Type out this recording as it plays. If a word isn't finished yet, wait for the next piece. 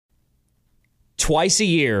twice a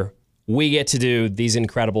year, we get to do these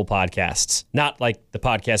incredible podcasts. Not like the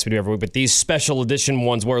podcast we do every week, but these special edition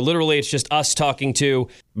ones where literally it's just us talking to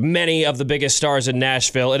many of the biggest stars in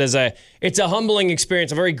Nashville. It's a humbling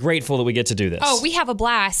experience. I'm very grateful that we get to do this. Oh, we have a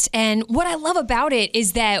blast. And what I love about it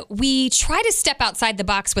is that we try to step outside the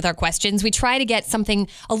box with our questions. We try to get something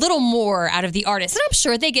a little more out of the artists. And I'm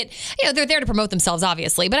sure they get, they're there to promote themselves,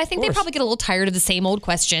 obviously. But I think they probably get a little tired of the same old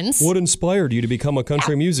questions. What inspired you to become a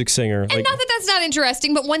country music singer? And not that that's not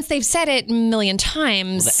interesting, but once they've said it a million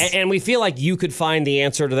times. And we feel like you could find the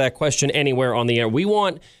answer to that question anywhere on the air. We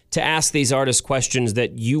want to ask these artists questions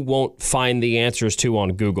that you won't find the answers to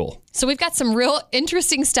on Google. So we've got some real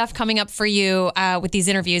interesting stuff coming up for you with these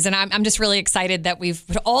interviews, and I'm just really excited that we've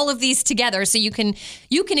put all of these together so you can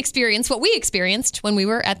experience what we experienced when we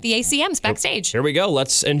were at the ACMs backstage. Here we go.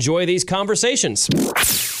 Let's enjoy these conversations.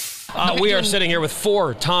 We are sitting here with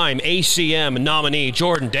 4-time ACM nominee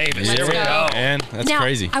Jordan Davis. Here we go. Man, that's now,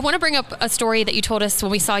 crazy. I want to bring up a story that you told us when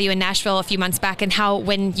we saw you in Nashville a few months back, and how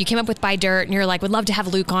when you came up with Buy Dirt and you're like, would love to have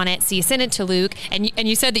Luke on it. So you sent it to Luke, and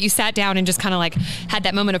you said that you sat down and just kind of like had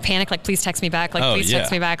that moment of panic, like, please text me back. Like, please text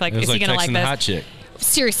me back. Like, is he going to like this? Hot chick.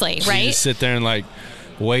 Seriously, right? You just sit there and like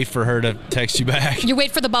wait for her to text you back. You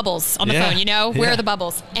wait for the bubbles on the phone, Where are the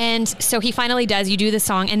bubbles? And so he finally does. You do the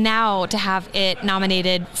song, and now to have it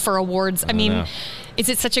nominated for awards, I mean, is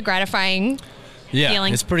it such a gratifying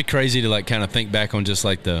feeling? It's pretty crazy to like kind of think back on just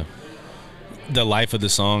like the life of the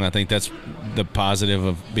song. I think that's the positive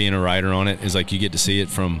of being a writer on it, is like you get to see it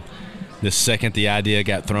from the second the idea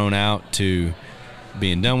got thrown out to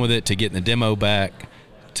being done with it, to getting the demo back,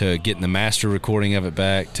 to getting the master recording of it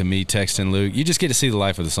back, to me texting Luke. You just get to see the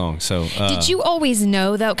life of the song. So did you always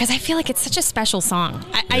know, though? Because I feel like it's such a special song.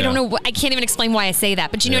 I don't know. I can't even explain why I say that.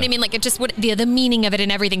 But you know what I mean? Like, it just the meaning of it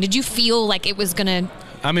and everything. Did you feel like it was going to...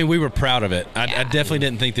 I mean, we were proud of it. I definitely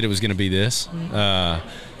didn't think that it was going to be this. But,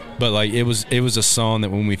 like, it was a song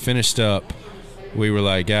that when we finished up, we were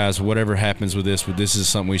like, guys, whatever happens with this is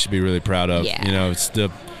something we should be really proud of. Yeah. It's the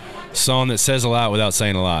song that says a lot without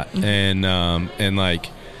saying a lot. And like...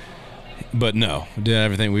 But no, did I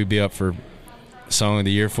ever think we'd be up for Song of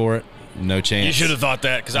the Year for it? No chance. You should have thought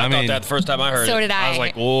that, because I thought that the first time I heard it. So did I. I was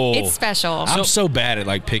like, whoa. It's special. I'm so bad at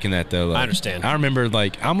like picking that though. Like, I understand. I remember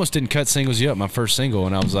like I almost didn't cut Singles You Up, my first single,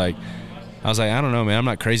 and I was like, I don't know, man, I'm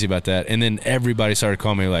not crazy about that. And then everybody started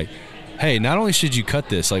calling me like, hey, not only should you cut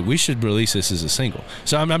this, like we should release this as a single.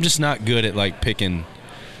 So I'm just not good at like picking.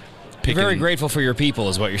 You're very grateful for your people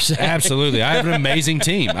is what you're saying. Absolutely. I have an amazing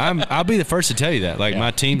team. I'll be the first to tell you that. Like, my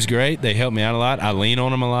team's great. They help me out a lot. I lean on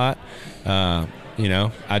them a lot.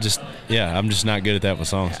 I'm just not good at that with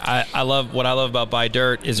songs. I love what I love about Buy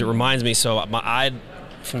Dirt is it reminds me. So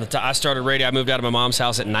from the time I started radio, I moved out of my mom's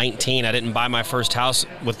house at 19. I didn't buy my first house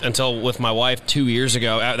until with my wife 2 years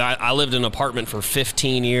ago. I lived in an apartment for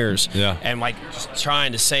 15 years. Yeah. And like just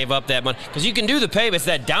trying to save up that money, because you can do the payment. It's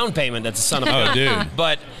that down payment that's a son of a gun. Oh, dude.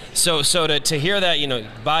 But so to hear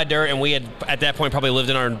that, Buy Dirt, and we had at that point probably lived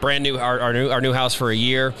in our brand new our new house for a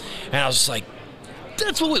year, and I was just like,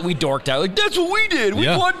 that's what we dorked out. Like, that's what we did. We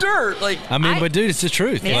bought dirt. Like, I mean, but dude, it's the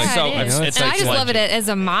truth. Yeah, like, it is. It's and like, I just love it as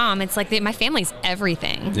a mom. It's like my family's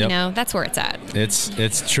everything. Yep. That's where it's at.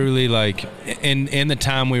 It's truly like in the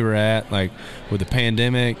time we were at, like with the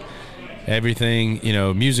pandemic, everything,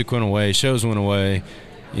 music went away, shows went away,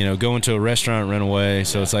 going to a restaurant went away.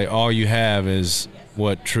 So it's like all you have is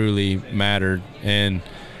what truly mattered, and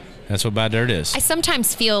that's what Buy Dirt is. I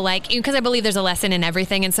sometimes feel like, because I believe there's a lesson in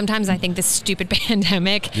everything, and sometimes I think this stupid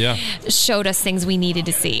pandemic showed us things we needed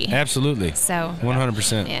to see. Absolutely. So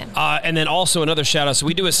 100%. Yeah. And then also another shout out. So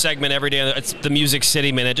we do a segment every day. It's the Music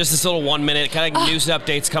City Minute. Just this little 1 minute kind of news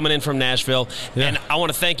updates coming in from Nashville. Yeah. And I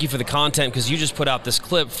want to thank you for the content, because you just put out this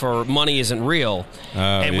clip for Money Isn't Real.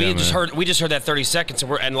 And we just heard that 30 seconds, and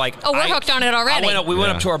we're hooked on it already. We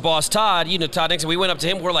went up to our boss Todd. Todd Nixon. We went up to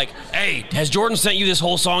him. We're like, hey, has Jordan sent you this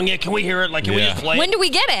whole song yet? Can we hear it? Like, can we just play it? When do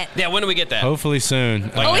we get it? Yeah, when do we get that? Hopefully soon.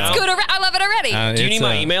 It's good. I love it already. Do you need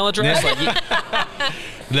my email address?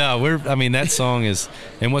 No, that song is,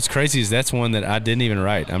 and what's crazy is that's one that I didn't even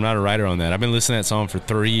write. I'm not a writer on that. I've been listening to that song for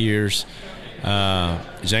 3 years.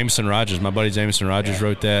 Jameson Rogers, my buddy Jameson Rogers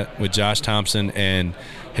wrote that with Josh Thompson and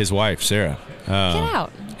his wife, Sarah. Get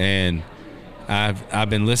out. And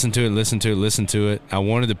I've been listening to it. I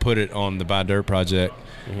wanted to put it on the Buy Dirt project,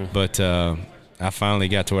 but I finally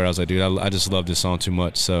got to where I was like, dude, I just love this song too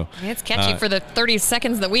much. So it's catchy for the 30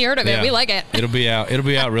 seconds that we heard of it. We like it. It'll be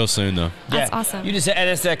out real soon though. That's awesome. And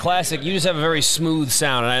it's that classic. You just have a very smooth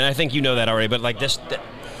sound, and I think you know that already. But like this,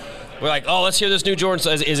 we're like, oh, let's hear this new Jordan.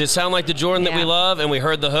 Does it sound like the Jordan that we love? And we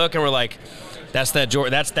heard the hook, and we're like, That's that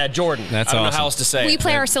Jordan. That's Jordan. That's I don't know awesome. how else to say Will you it.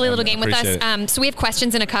 play our silly little game with us? appreciate it. So we have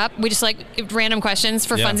questions in a cup. We just random questions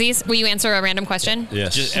for funsies. Will you answer a random question?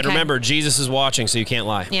 Yes. And remember, Jesus is watching, so you can't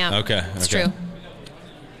lie. Yeah. Okay. It's true.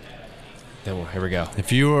 Then here we go.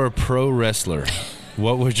 If you were a pro wrestler,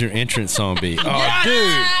 what would your entrance song be? Oh,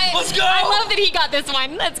 dude. Let's go. I love that he got this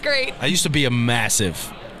one. That's great. I used to be a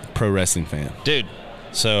massive pro wrestling fan. Dude,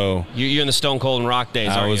 So you're in the Stone Cold and Rock days,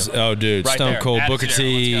 I aren't was, you? oh, dude, Right Stone there. Cold, Attitude Booker Era,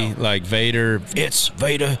 T, let's go. like Vader. It's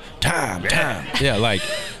Vader time. Yeah, like,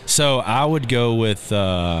 so I would go with,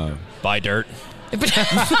 Buy dirt.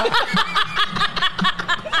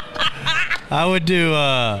 I would do,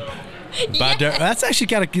 buy dirt. That's actually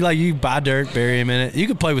kind of like you buy dirt, bury him in it. You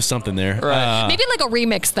could play with something there. Right. Maybe like a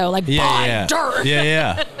remix though, like buy dirt.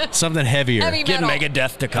 Yeah. Something heavier. Heavy Get metal.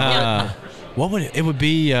 Megadeth to come in. What would it would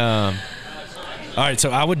be? All right, so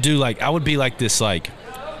I would be like this like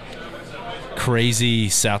crazy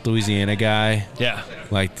South Louisiana guy. Yeah.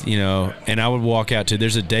 Like, you know, and I would walk out to,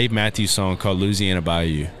 there's a Dave Matthews song called Louisiana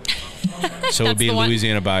Bayou. So it would be the one.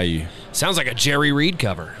 Louisiana Bayou. Sounds like a Jerry Reed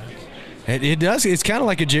cover. It does. It's kind of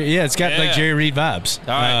like it's got like Jerry Reed vibes.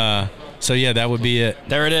 All right. So yeah, that would be it.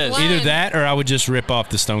 There it is. What? Either that or I would just rip off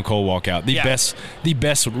the Stone Cold walkout. The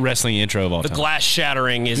best wrestling intro of all The time. glass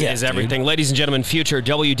shattering is Yeah, everything. Ladies and gentlemen, future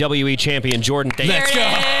WWE champion Jordan Davis.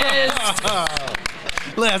 Let's go.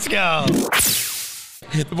 Let's go.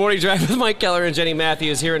 The Morning Drive with Mike Keller and Jenny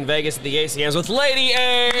Matthews here in Vegas at the ACMs with Lady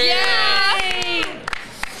A. Yay!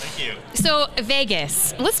 Thank you. So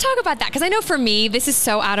Vegas, let's talk about that because I know for me this is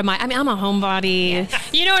so out of my. I mean, I'm a homebody.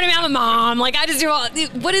 You know what I mean? I'm a mom. Like I just do all.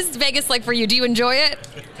 What is Vegas like for you? Do you enjoy it?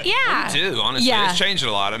 Yeah. I do, honestly. Yeah. It's changed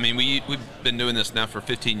a lot. I mean, we've been doing this now for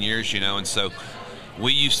 15 years, you know, and so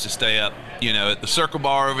we used to stay up, you know, at the Circle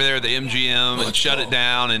Bar over there, the MGM, and shut it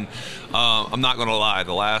down. And I'm not going to lie,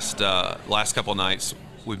 the last couple nights,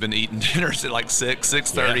 we've been eating dinners at like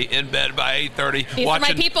 6:30, in bed by 8:30. These are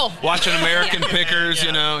my people. Watching American Pickers,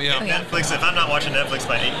 you know. Yeah. Netflix, if I'm not watching Netflix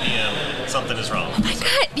by 8 p.m., something is wrong. Oh my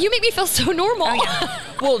God, you make me feel so normal.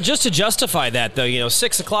 Well, just to justify that, though, you know,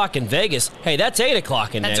 6 o'clock in Vegas, hey, that's 8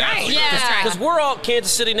 o'clock in That's Vegas. right. Yeah. That's right. Because we're all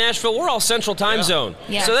Kansas City, Nashville, we're all Central Time Zone.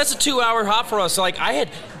 Yes. So that's a 2-hour hop for us. So, like, I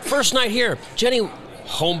had first night here, Jenny,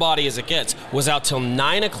 homebody as it gets, was out till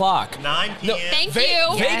 9 o'clock. 9 p.m. Thank Ve-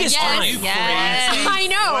 you. Vegas yes. time. Yes. I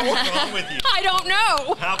know. What's wrong with you? I don't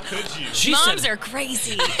know. How could you? She Moms said, are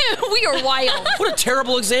crazy. We are wild. what a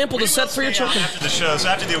terrible example to set for your Stay out children. After the show, so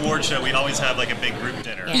after the award show, we always have like a big group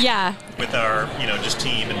dinner Yeah. with our, you know, just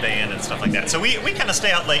team and band and stuff like that. So we kind of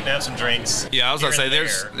stay out late and have some drinks. Yeah, I was going to here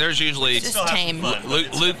say, and there's usually Just Still have some tame. fun, but Luke,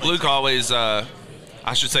 it's Luke, definitely Luke always,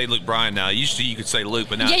 I should say Luke Bryan now. Used to you could say Luke,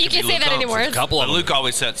 but now Yeah, it you could be can't say Luke that Combs. anymore. A couple But of them. Luke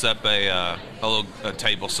always sets up a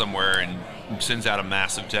table somewhere and sends out a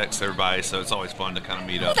massive text to everybody, so it's always fun to kind of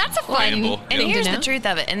meet up. That's a fun- ramble. And Yeah. here's You know? the truth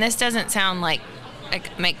of it. And this doesn't sound like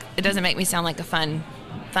it doesn't make me sound like a fun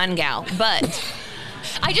gal, but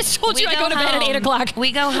I just told you I go to bed at 8 o'clock.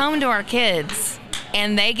 We go home to our kids,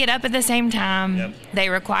 and they get up at the same time. Yep. They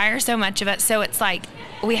require so much of it, so it's like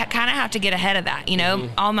we kind of have to get ahead of that. You know,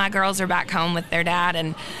 all my girls are back home with their dad,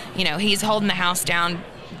 and you know he's holding the house down.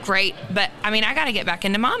 Great, but I mean I got to get back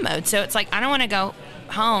into mom mode. So it's like I don't want to go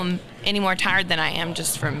home any more tired than I am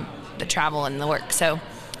just from the travel and the work. So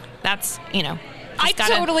that's I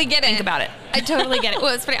gotta totally get it. Think about it. I totally get it.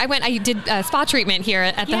 Well, it's funny. I did spa treatment here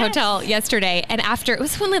at the Yes. hotel yesterday, and after it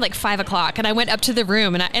was only like 5 o'clock, and I went up to the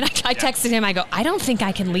room, and I texted him. I go, I don't think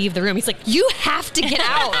I can leave the room. He's like, you have to get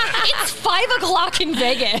out. It's 5 o'clock in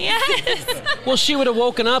Vegas. Yes. Well, she would have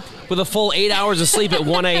woken up with a full 8 hours of sleep at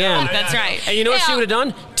 1 a.m. That's right. And you know what she Yeah. would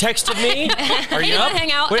have done? Texted me. Are Hey, you you up? wanna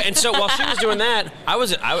hang out? And so while she was doing that, I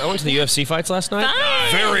went to the UFC fights last night.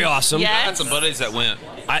 Fun. Very awesome. I Yes. had some buddies that went.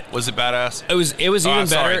 Was it badass? It was Oh, even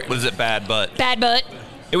sorry. better. Was it bad butt? Bad butt.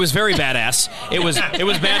 It was very badass. It was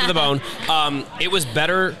bad to the bone. It was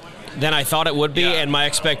better than I thought it would be, Yeah. and my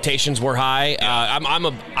expectations were high.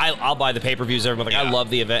 I'll buy the pay-per-views. Like I Yeah. love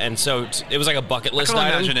the event, and so it was like a bucket I list can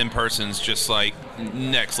only item. imagine in person's just like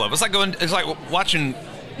next level. It's like watching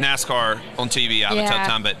NASCAR on TV. I have a Yeah. tough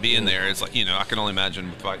time, but being there, it's like I can only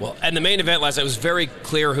imagine. Well, and the main event last night was very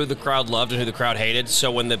clear who the crowd loved and who the crowd hated.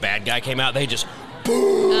 So when the bad guy came out, they just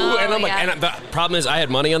boo, and I'm like, yeah. and the problem is I had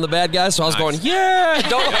money on the bad guy, so I was Nice. going, yeah,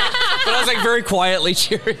 don't. But I was like very quietly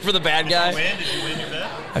cheering for the bad guy. Did you win your bet?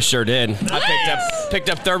 I sure did. I picked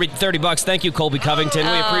up $30. Thank you, Colby Covington.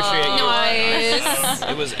 We appreciate you. Nice.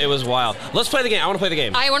 It was wild. Let's play the game. I want to play the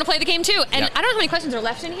game. I want to play the game too. And I don't know how many questions are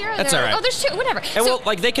left in here. That's all right. Oh, there's 2. Whatever.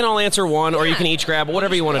 And they can all answer one, or you can each grab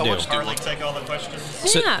whatever you want to do. Harley take all the questions.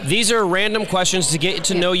 So these are random questions to get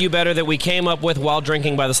to know you better that we came up with while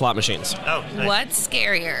drinking by the slot machines. Oh, nice. What's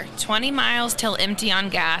scarier, 20 miles till empty on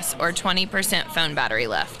gas or 20% phone battery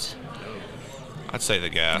left? I'd say the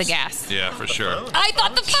gas. The gas. Yeah, for sure. I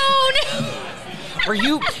thought the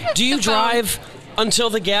phone. Do you drive until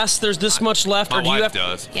the gas there's this much left, My or do you wife have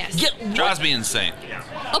does. Yes. Drives me insane.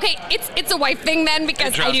 Okay, it's a wife thing then,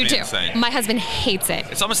 because I drives do me too. insane. My husband hates it.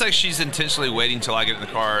 It's almost like she's intentionally waiting till I get in the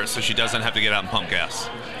car so she doesn't have to get out and pump gas.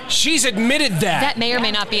 She's admitted that. That may or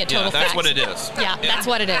may not be a total Yeah, that's fact. what it is. Yeah, that's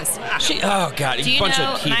what it is. Oh God! Do you bunch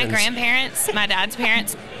know of my heathens. grandparents, my dad's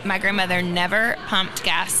parents, my grandmother never pumped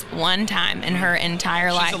gas one time in her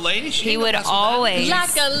entire life. a lady. She He ain't would gonna mess with that. always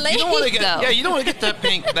Like a lady. You don't want to get go. you don't want to get that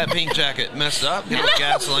pink jacket messed up. Get with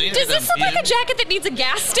gasoline. Does this look like a jacket that needs a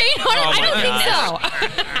gas stain on it? I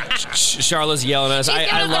don't think so. Charlotte's yelling at us. I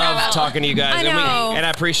yelling love at us. talking to you guys, I know. and I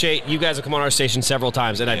appreciate you guys have come on our station several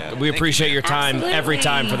times, and we thank appreciate you. your time Absolutely. every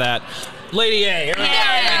time for that. Lady A, here we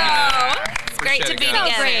go. It's great to be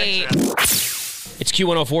Appreciate it, together. It's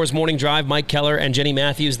Q104's Morning Drive. Mike Keller and Jenny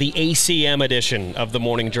Matthews, the ACM edition of the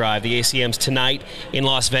Morning Drive. The ACM's tonight in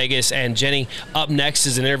Las Vegas. And Jenny, up next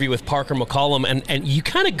is an interview with Parker McCollum. And you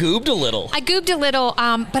kind of goobed a little. I goobed a little,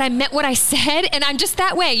 but I meant what I said, and I'm just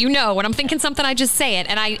that way. You know, when I'm thinking something, I just say it.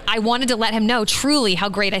 And I wanted to let him know truly how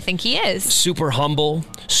great I think he is. Super humble,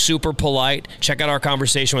 super polite. Check out our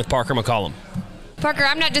conversation with Parker McCollum. Parker,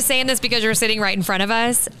 I'm not just saying this because you're sitting right in front of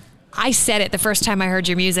us. I said it the first time I heard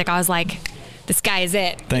your music. I was like, this guy is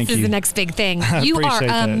it. Thank This is you. the next big thing. I You are appreciate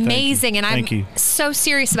that. Thank you. amazing, and I'm Thank you. so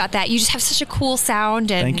serious about that. You just have such a cool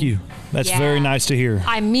sound. And Thank you. That's Yeah. very nice to hear.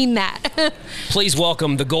 I mean that. Please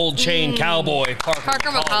welcome the gold chain cowboy, Parker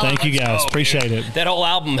McCollum. Thank you guys. Appreciate it. That whole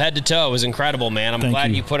album, head to toe, is incredible, man. I'm Thank glad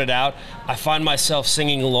you. you put it out. I find myself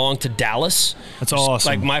singing along to Dallas. That's Just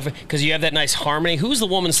awesome. Like because you have that nice harmony. Who's the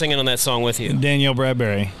woman singing on that song with you? Danielle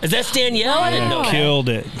Bradbury. That's Danielle. I didn't know that. Killed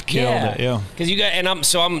it. Killed it. Yeah. Because you got, and I'm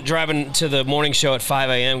driving to the morning show at 5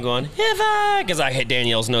 a.m. going, because I hit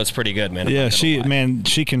Danielle's notes pretty good, man. I'm Yeah, not gonna lie.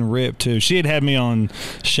 she can rip too. She had me on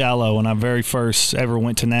Shallow when I very first ever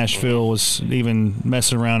went to Nashville, was even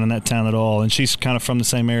messing around in that town at all. And she's kind of from the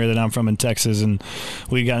same area that I'm from in Texas, and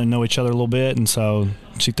we got to know each other a little bit. And so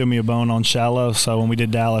she threw me a bone on Shallow. So when we did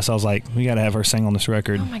Dallas, I was like, we got to have her sing on this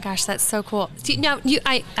record. Oh my gosh, that's so cool.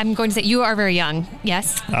 I'm going to say you are very young.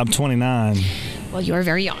 Yes. I'm 29. Well, you are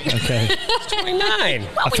very young. Okay. 29.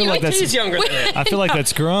 I feel like He's younger than it. I feel like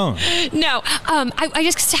that's grown. No, I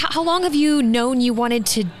just. How long have you known you wanted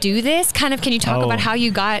to do this? Kind of. Can you talk about how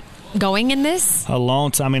you got going in this? A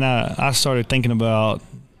long time. I mean, I started thinking about,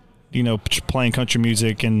 playing country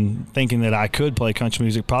music and thinking that I could play country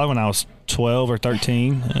music probably when I was 12 or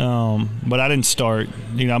 13. But I didn't start.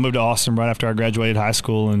 I moved to Austin right after I graduated high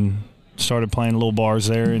school and started playing little bars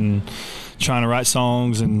there and trying to write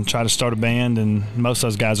songs and try to start a band. And most of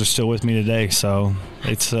those guys are still with me today. So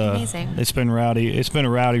it's Amazing. It's been rowdy. It's been a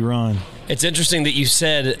rowdy run. It's interesting that you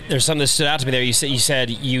said there's something that stood out to me there. You said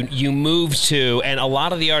you moved to, and a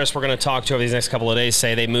lot of the artists we're going to talk to over these next couple of days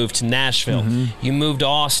say they moved to Nashville. Mm-hmm. You moved to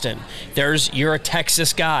Austin. You're a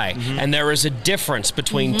Texas guy, and there is a difference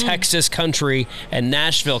between Texas country and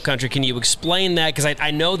Nashville country. Can you explain that? Because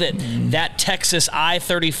I know that that Texas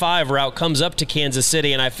I-35 route comes up to Kansas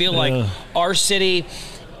City, and I feel like our city.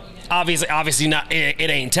 Obviously not. It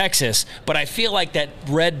ain't Texas, but I feel like that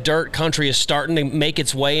red dirt country is starting to make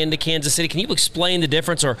its way into Kansas City. Can you explain the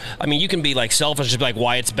difference? Or you can be like selfish, just be like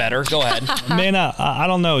why it's better. Go ahead. Man, I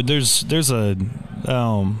don't know. There's a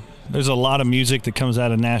lot of music that comes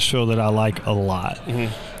out of Nashville that I like a lot,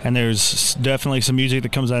 and there's definitely some music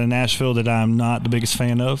that comes out of Nashville that I'm not the biggest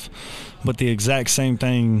fan of. But the exact same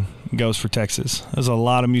thing goes for Texas. There's a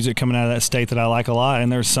lot of music coming out of that state that I like a lot, and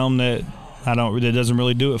there's some that that doesn't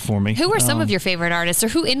really do it for me. Who are some of your favorite artists, or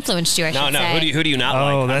who influenced you? I should No. say. Who do you not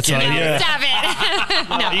like? Oh, that's yeah. Stop it.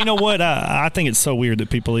 No. You know what? I think it's so weird that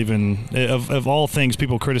people even, of all things,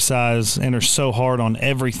 people criticize and are so hard on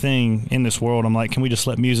everything in this world. I'm like, can we just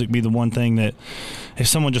let music be the one thing that, if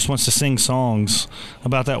someone just wants to sing songs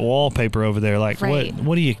about that wallpaper over there, like Right.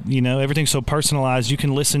 what do you everything's so personalized. You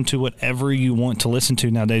can listen to whatever you want to listen to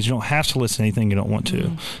nowadays. You don't have to listen to anything you don't want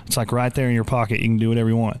to. It's like right there in your pocket. You can do whatever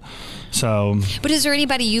you want. So But is there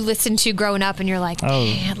anybody you listened to growing up and you're like,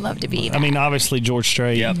 I'd love to be that? I mean, obviously George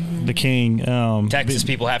Strait, the king. Texas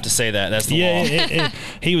people have to say that. That's the law.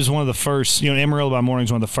 He was one of the first. Amarillo by Morning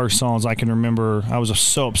is one of the first songs I can remember. I was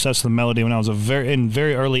so obsessed with the melody when I was in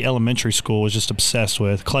very early elementary school. Was just obsessed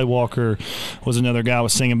with. Clay Walker was another guy I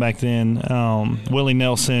was singing back then. Willie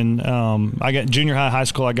Nelson. I got junior high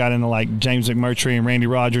school. I got into like James McMurtry and Randy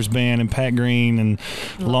Rogers Band and Pat Green and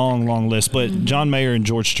long list. But John Mayer and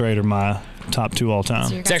George Strait are my top 2 all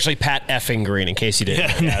time. It's actually Pat effing Green, in case you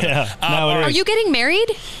didn't. Are you getting married?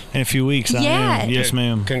 In a few weeks, I am. Yes,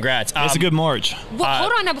 ma'am. Congrats. It's a good March. Well,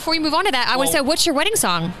 hold on now. Before you move on to that, I want to say, what's your wedding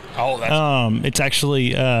song? Oh, that's it's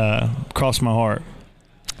actually "Cross My Heart"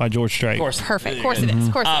 by George Strait. Of course. Perfect. Of course it is.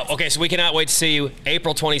 Of course it is. Okay, so we cannot wait to see you.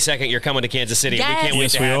 April 22nd, you're coming to Kansas City. Yes. We can't wait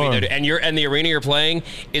Yes, to we have you are. there. And the arena you're playing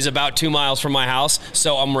is about 2 miles from my house,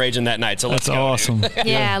 so I'm raging that night. So let's That's go. awesome.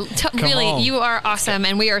 Yeah, really, on. you are awesome,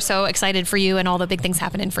 and we are so excited for you and all the big things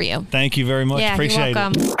happening for you. Thank you very much. Yeah, Appreciate you're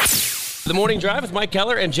welcome. it. The Morning Drive with Mike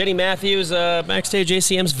Keller and Jenny Matthews, backstage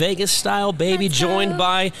ACM's Vegas Style Baby, joined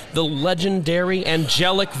by the legendary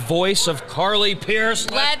angelic voice of Carly Pierce.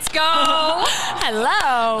 Let's go.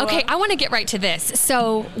 Hello. Okay, I want to get right to this.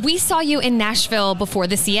 So we saw you in Nashville before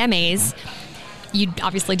the CMAs. You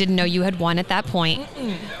obviously didn't know you had won at that point.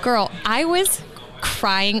 Girl, I was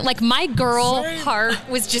crying. Like, my girl heart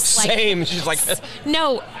was just like... Same. She's like...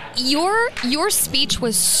 No, your speech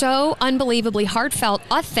was so unbelievably heartfelt,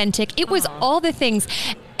 authentic. It was all the things.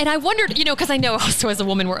 And I wondered, because I know also as a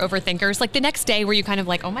woman we're overthinkers. Like the next day, were you kind of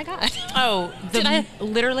like, oh my God? Oh,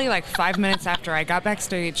 literally like 5 minutes after I got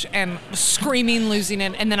backstage and screaming, losing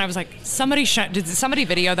it. And then I was like, did somebody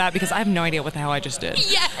video that? Because I have no idea what the hell I just did.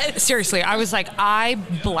 Yes. Seriously, I was like, I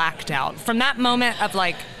blacked out. From that moment of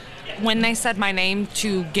like, when they said my name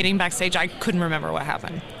to getting backstage, I couldn't remember what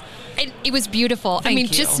happened. It was beautiful. Thank you.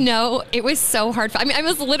 Just know it was so hard. I mean, I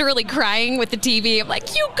was literally crying with the TV. I'm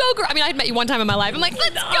like, you go, girl. I mean, I'd met you one time in my life. I'm like,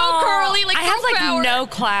 let's go, Carly. Like, I have like power. no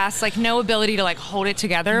class, like no ability to like hold it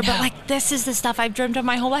together. But like, this is the stuff I've dreamt of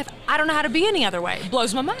my whole life. I don't know how to be any other way. It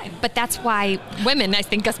blows my mind. But that's why women, I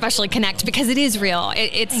think, especially connect, because it is real.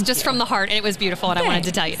 It's just from the heart, and it was beautiful, and I wanted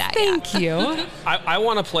to tell you that. Thank you. I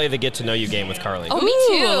want to play the get to know you game with Carly. Oh, me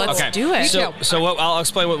too. Let's do it. So I'll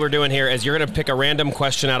explain what we're doing here is you're going to pick a random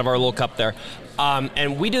question out of our little cup there.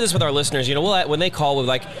 And we do this with our listeners. When they call, we're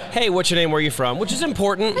like, hey, what's your name? Where are you from? Which is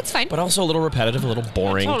important. That's fine. But also a little repetitive, a little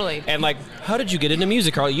boring. Totally. And like, how did you get into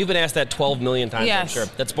music, Carly? You've been asked that 12 million times, Yes. I'm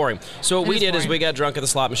sure. That's boring. So what we did is we got drunk at the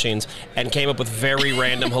slot machines and came up with very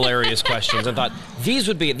random, hilarious questions and thought,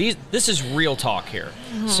 this is real talk here.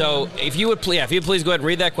 So if you would please go ahead and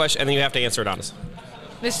read that question, and then you have to answer it honest.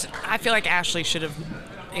 I feel like Ashley should have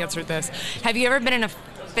answered this. Have you ever been in a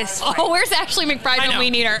fist fight? Oh, where's Ashley McBride when we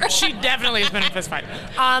need her? She definitely has been in a fist fight.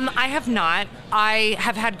 I have not. I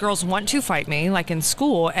have had girls want to fight me, like in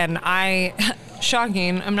school, and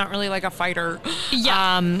shocking, I'm not really like a fighter.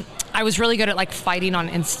 Yeah. I was really good at like fighting on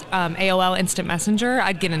AOL Instant Messenger.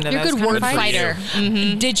 I'd get into You're a those good kind word of fights. fighter.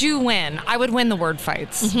 Mm-hmm. Did you win? I would win the word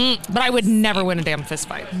fights, but I would never win a damn fist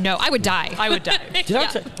fight. No, I would die. I would die.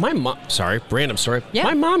 My mom, sorry, random story. Yeah.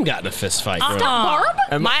 My mom got in a fist fight. growing up.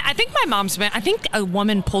 Barb? I think my mom's been. I think a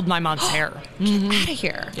woman pulled my mom's hair. Out of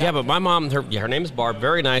here. Yeah, but my mom, her name is Barb.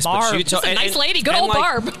 Very nice. Barb. But She's a nice lady. Good old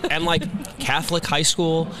Barb. And like Catholic high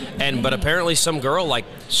school, but apparently some girl like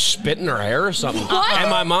spit in her hair or something. What? And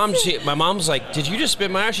my mom's like, did you just spit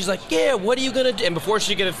in my hair? She's like, yeah. What are you gonna do? And before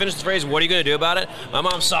she could finish the phrase, what are you gonna do about it? My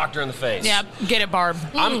mom socked her in the face. Yeah, get it, Barb.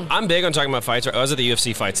 I'm big on talking about fights. I was at the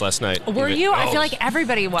UFC fights last night. Were you? I feel like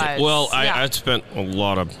everybody was. Well, Yeah. I spent a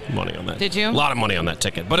lot of money on that. Did you? A lot of money on that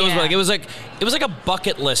ticket, but Yeah. it was like a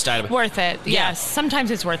bucket list item. Worth it. Yeah. Yes.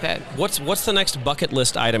 Sometimes it's worth it. What's the next bucket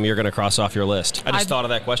list item you're going to cross off your list? I just thought of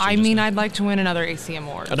that question. I'd like to win another ACM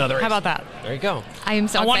Award. How about that? There you go. I am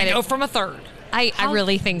so I want to excited. go from a third. I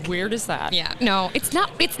really think. Weird is that? Yeah. No, it's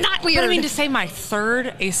not. It's not weird. But I mean, to say my third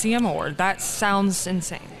ACM Award, that sounds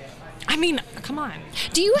insane. I mean, come on.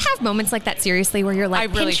 Do you have moments like that seriously where you're like,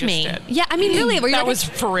 I really pinch just me? did. Yeah, I mean, really. Where you're That like, was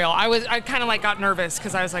for real. I kind of like got nervous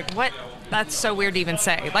because I was like, what? That's so weird to even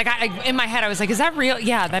say. Like, in my head, I was like, is that real?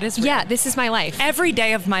 Yeah, that is real. yeah, this is my life. Every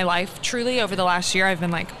day of my life, truly, over the last year, I've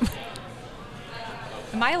been like,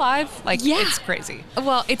 Am I alive? Like, Yeah. it's crazy.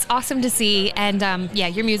 Well, it's awesome to see, and yeah,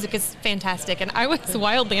 your music is fantastic. And I was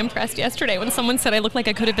wildly impressed yesterday when someone said I looked like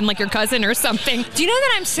I could have been like your cousin or something. Do you know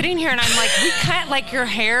that I'm sitting here and I'm like, we kind of like your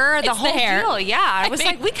hair, the It's whole the hair. deal. Yeah, I was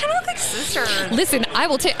like, we kind of look like sisters. Listen, I'm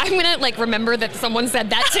gonna like remember that someone said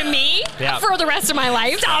that to me Yeah. for the rest of my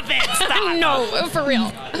life. Stop it! Stop. No, for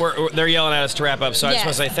real. They're yelling at us to wrap up, so I just Yes.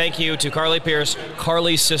 want to say thank you to Carly Pierce,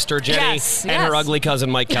 Carly's sister Jenny, Yes, and yes. her ugly cousin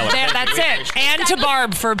Mike Keller. That's it. And to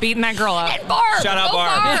Barb for beating that girl up. Barb, Shout out go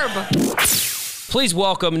Barb. Please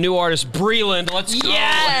welcome new artist Breland. Let's go.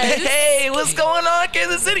 Yes. Hey, what's going on,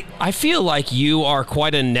 Kansas City? I feel like you are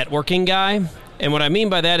quite a networking guy, and what I mean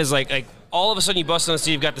by that is like all of a sudden you bust on the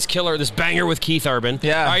scene, you've got this banger with Keith Urban.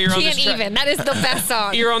 Yeah. All right, you're on Can't this track. even. That is the best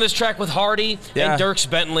song. You're on this track with Hardy Yeah. and Dierks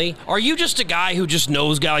Bentley. Are you just a guy who just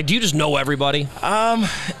knows guys? Like, do you just know everybody?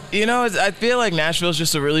 You know, I feel like Nashville's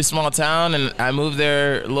just a really small town, and I moved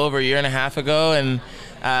there a little over a year and a half ago, and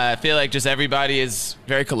I feel like just everybody is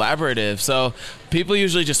very collaborative. So people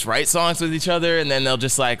usually just write songs with each other, and then they'll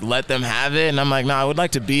just like let them have it. And I'm like, no, I would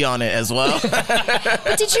like to be on it as well.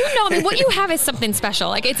 But did you know? I mean, what you have is something special.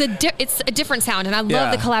 Like it's a different sound, and I love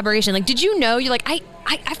Yeah. the collaboration. Like, did you know? You're like, I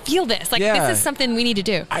feel this. Like Yeah. this is something we need to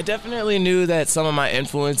do. I definitely knew that some of my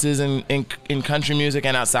influences in country music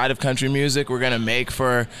and outside of country music were going to make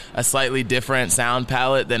for a slightly different sound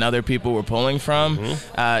palette than other people were pulling from.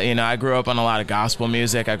 You know, I grew up on a lot of gospel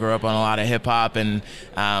music. I grew up on a lot of hip hop and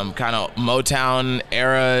kind of Motown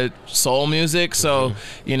era soul music. So,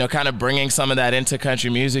 you know, kind of bringing some of that into country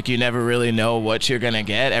music, you never really know what you're going to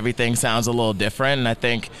get. Everything sounds a little different. And I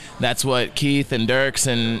think that's what Keith and Dierks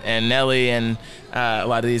and Nelly and a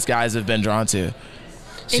lot of these guys have been drawn to.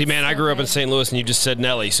 See, man, I grew up in St. Louis, and you just said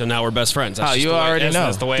Nelly, so now we're best friends. That's Oh, just you the way- already know.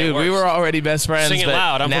 That's the way it Dude, we works. were already best friends. Sing it but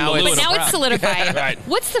loud. I'm from now the it's- But now proud. it's solidified. Right.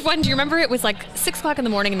 What's the one? Do you remember? It was like 6 o'clock in the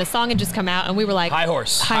morning, and the song had just come out, and we were like, High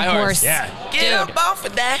Horse. High Horse. Yeah. Get up off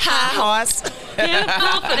of that high horse.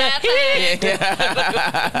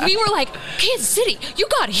 We were like, Kansas City, you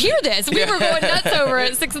gotta hear this. We were going nuts over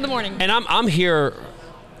it at 6 in the morning. And I'm here.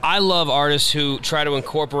 I love artists who try to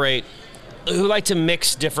incorporate, who like to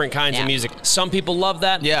mix different kinds Yeah. of music. Some people love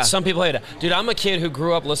that. Yeah. Some people hate it. Dude, I'm a kid who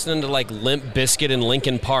grew up listening to like Limp Bizkit and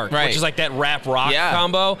Linkin Park, Right. which is like that rap rock Yeah.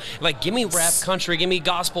 combo. Like, give me rap country, give me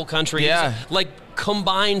gospel country. Yeah. It's like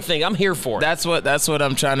combined thing. I'm here for it. That's what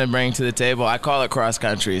I'm trying to bring to the table. I call it cross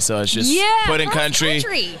country. So it's just Yeah, putting cross country.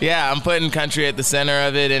 country. Yeah, I'm putting country at the center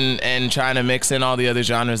of it and trying to mix in all the other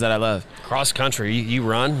genres that I love. Cross country. You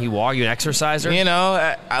run, you walk, you an exerciser. You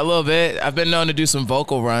know, a little bit. I've been known to do some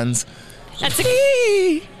vocal runs.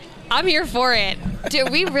 I'm here for it. Dude,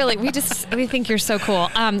 we think you're so cool.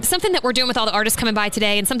 Something that we're doing with all the artists coming by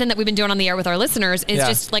today and something that we've been doing on the air with our listeners is Yeah.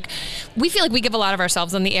 just like, we feel like we give a lot of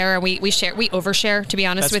ourselves on the air and we overshare, to be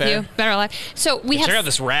honest That's with fair. you. Better life. So we Check out have,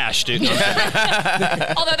 this rash, dude.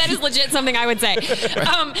 although that is legit something I would say.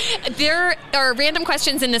 There are random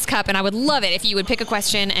questions in this cup and I would love it if you would pick a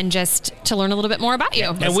question and just to learn a little bit more about you.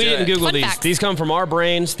 And we do didn't it. Google Fun these. facts. These come from our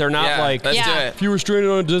brains. They're not like, let's Yeah. do it. if you were stranded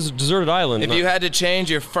on a deserted island. If you had to change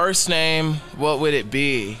your first name, what would it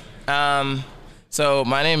be? So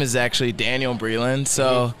my name is actually Daniel Breland.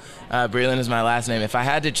 So Breland is my last name. If I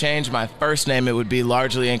had to change my first name, it would be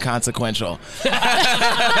largely inconsequential.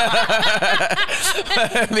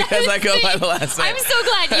 Because I go by the last name. I'm so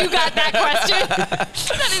glad you got that question.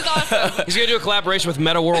 That is awesome. He's gonna do a collaboration with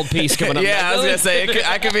Meta World Peace coming up. Yeah, I was gonna say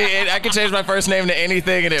I could change my first name to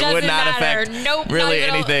anything and it would Doesn't not matter. affect Nope, really not at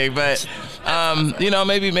all. anything. But you know,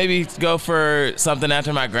 maybe go for something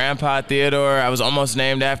after my grandpa Theodore. I was almost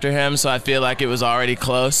named after him, so I feel like it was already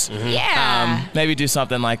close. Yeah. Maybe do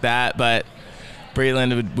something like that, but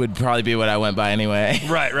Breland would probably be what I went by anyway.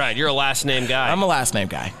 Right. You're a last name guy. I'm a last name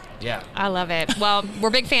guy. Yeah. I love it. Well, we're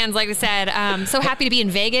big fans, like we said. So happy to be in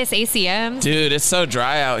Vegas, ACM. Dude, it's so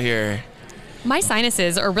dry out here. My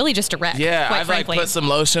sinuses are really just a wreck. Yeah, quite I've frankly. like put some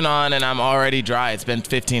lotion on and I'm already dry. It's been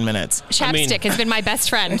 15 minutes. Chapstick has been my best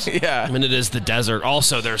friend. Yeah. I mean, it is the desert.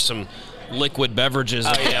 Also, there's some liquid beverages.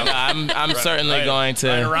 Oh, yeah, I'm certainly going to.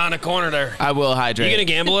 Right around the corner there. I will hydrate. You gonna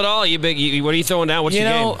gamble at all? What are you throwing down? What's You your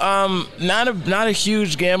know, game? not a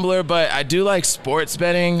huge gambler, but I do like sports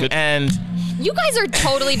betting. Good. And You guys are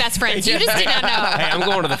totally best friends. You just did not know. Hey, I'm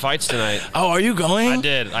going to the fights tonight. oh, are you going? I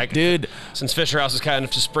did. Dude. Since Fisher House is kind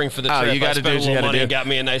enough to spring for the Oh, trip, you gotta I spent do a what you little gotta money do. and got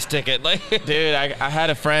me a nice ticket. Like, Dude, I had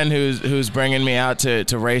a friend who's bringing me out to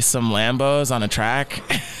race some Lambos on a track.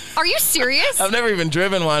 Are you serious? I've never even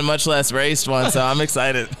driven one, much less raced one, so I'm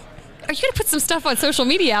excited. Are you gonna put some stuff on social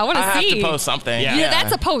media? I want I to have see. to post something. Yeah. Yeah,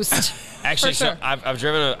 that's a post. actually, For sure. so I've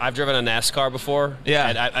driven a NASCAR before.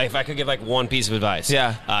 Yeah. And if I could give like one piece of advice,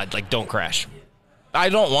 Yeah. like don't crash. I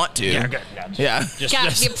don't want to. Yeah, good. Yeah.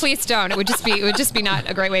 Please don't. It would just be not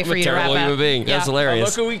a great way for you to wrap terrible up. human being. That's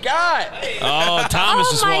hilarious. Look who we got. Oh, Thomas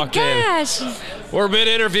just walked in. Gosh. We're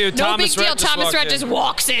mid-interview. No Thomas big deal. Rhett just Thomas walked Rhett in. just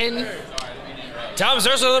walks in. Thomas,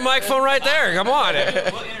 there's another microphone right there. Come on. We'll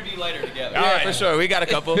interview later together. Yeah, for sure. We got a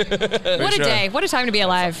couple. What a day. What a time to be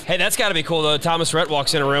alive. Hey, that's got to be cool, though. Thomas Rhett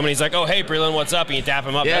walks in a room, and he's like, oh, hey, Breland, what's up? And you tap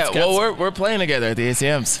him up. Yeah, That's we're playing together at the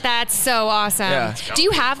ACMs. That's so awesome. Yeah. Do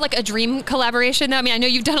you have like a dream collaboration though? I mean, I know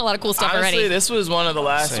you've done a lot of cool stuff Honestly, already. this was one of the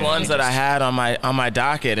last ones that I had on my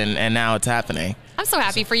docket, and now it's happening. I'm so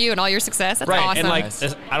happy for you and all your success. That's right, awesome. and like,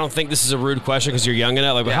 I don't think this is a rude question because you're young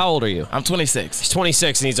enough. Like, but how old are you? I'm 26. He's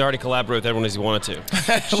 26, and he's already collaborated with everyone as he wanted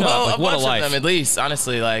to. Well, like, a what a bunch life. of them at least,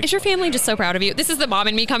 honestly. Like, is your family just so proud of you? This is the mom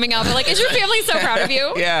in me coming out, but like, is your family so proud of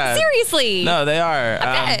you? Yeah. Seriously. No, they are.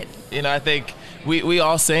 I bet. You know, I think we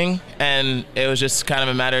all sing, and it was just kind of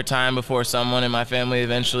a matter of time before someone in my family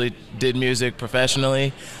eventually did music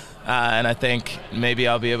professionally. And I think maybe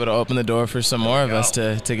I'll be able to open the door for some more of us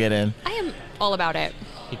to get in. I am all about it.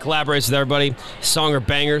 He collaborates with everybody. His song are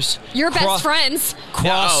bangers. You're best friends.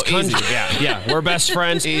 Cross country. easy. Yeah, we're best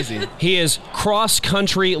friends. Easy. He is cross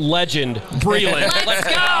country legend, Breland. Let's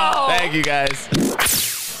go. Thank you, guys.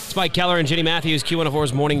 It's Mike Keller and Jenny Matthews,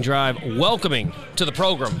 Q104's Morning Drive, welcoming to the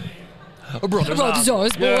program. Brothers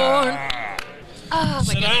Osborne. Oh,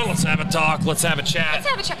 my Sit down, let's have a talk, let's have a chat. Let's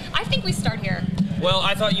have a chat. I think we start here. Well,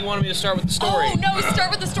 I thought you wanted me to start with the story. Oh, no,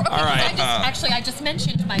 start with the story. Okay, All right. I just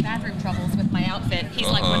mentioned my bathroom troubles with my outfit. He's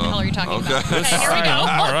like, what the hell are you talking about? Okay, here we go. All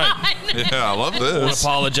right. Yeah, I love I want to this.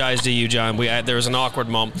 apologize to you, John. There was an awkward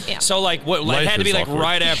moment. Yeah. So, like, it Life had to be is like awkward.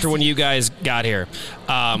 right after when you guys got here.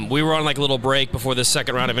 We were on like a little break before this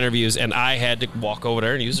second round of interviews, and I had to walk over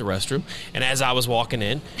there and use the restroom. And as I was walking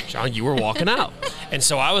in, John, you were walking out. And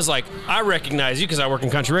so I was like, I recognize you because I work in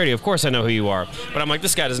country radio. Of course I know who you are. But I'm like,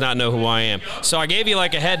 this guy does not know who I am. So I gave you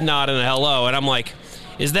like a head nod and a hello, and I'm like,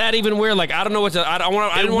 is that even weird? Like, I don't know what to. I didn't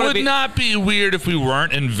want It to would be. not be weird if we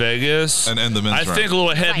weren't in Vegas. And in the men's I room. think a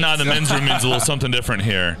little head Right. nod in the men's room means a little something different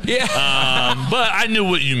here. Yeah. But I knew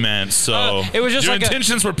what you meant, so It was just your like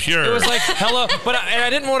intentions were pure. It was like hello, but I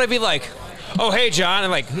didn't want to be like, oh hey John,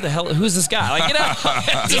 and like who's this guy? Like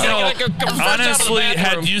just You know, like a fresh out of the honestly,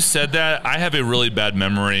 bathroom. had you said that, I have a really bad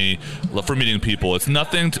memory for meeting people. It's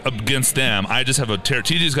nothing against them. I just have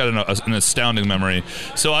TJ's got an astounding memory.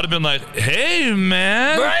 So I'd have been like, hey,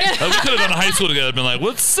 man. Right. We could have gone to high school together and been like,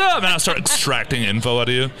 what's up? And I'll start extracting info out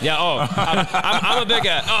of you. Yeah. Oh, I'm a big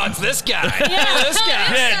guy. Oh, it's this guy. Yeah, this guy.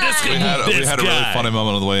 Yeah, this guy. We had a really funny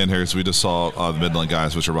moment on the way in here because we just saw the Midland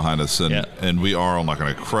guys, which are behind us, and, Yeah. and we are on like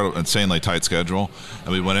an insanely tight schedule.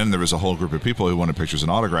 And we went in, there was a whole group of people who wanted pictures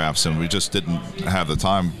and autographs, and we just didn't have the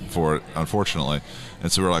time for it, unfortunately.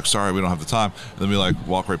 And so we're like, sorry, we don't have the time. And then we like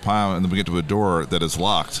walk right by them, and then we get to a door that is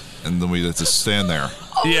locked, and then we just stand there.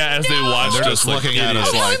 Yeah, as they watch They're us just like looking at us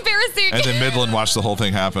idiots. How like, embarrassing. and then Midland watched the whole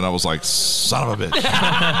thing happen. I was like, son of a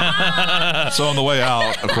bitch. So on the way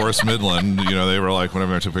out, of course, Midland, they were like,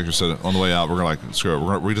 whenever I took pictures, said on the way out, we're going to like, screw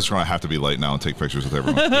it. We're just going to have to be late now and take pictures with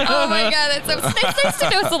everyone. Oh my God, it's nice to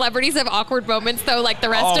know celebrities have awkward moments though, like the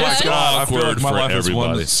rest Oh of my us. God! I feel like Awkward my for life is one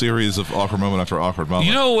everybody. series of awkward moment after awkward moment.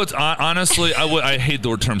 You know what's honestly, I hate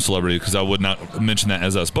the term celebrity because I would not mention that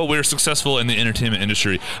as us, but we're successful in the entertainment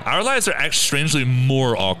industry. Our lives are actually strangely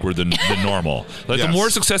more awkward than normal. Like the Yes. more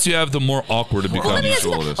success you have, the more awkward it Well, becomes. Let me ask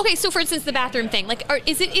you unusual it that. is. Okay, so for instance, the bathroom thing. Like,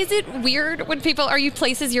 is it weird when people are you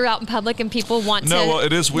places you're out in public and people want to? No, well,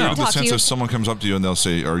 it is weird in the talk to sense you? if someone comes up to you and they'll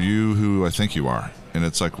say, "Are you who I think you are?" And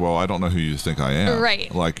it's like, well, I don't know who you think I am.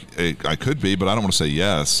 Right. Like, I could be, but I don't want to say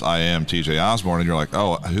yes. I am TJ Osborne, and you're like,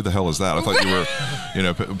 oh, who the hell is that? I thought you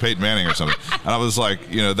were, Peyton Manning or something. And I was like,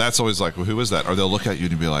 that's always like, well, who is that? Or they'll look at you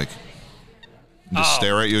and be like, just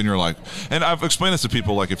stare at you, and you're like, and I've explained this to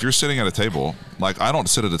people, like, if you're sitting at a table, like, I don't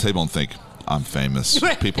sit at a table and think, I'm famous.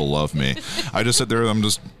 People love me. I just sit there. I'm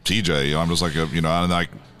just TJ. I'm just like and like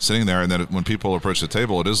sitting there. And then when people approach the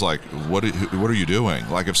table, it is like, what are you doing?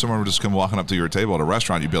 Like if someone would just come walking up to your table at a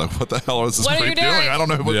restaurant, you'd be like, what the hell is this What are freak you doing? I don't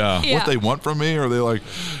know Yeah. what they want from me. Or they like,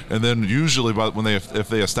 and then usually, if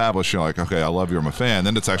they establish, you're like, okay, I love you. I'm a fan.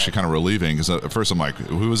 Then it's actually kind of relieving because at first I'm like,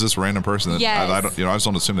 who is this random person? That Yes. I don't, I just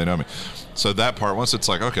don't assume they know me. So that part, once it's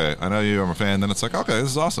like, okay, I know you. I'm a fan. Then it's like, okay, this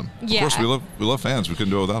is awesome. Yeah. Of course, we love fans. We couldn't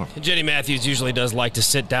do it without them. Jenny Matthews usually does like to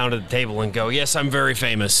sit down at the table and go, yes, I'm very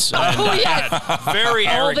famous. Oh yes, Very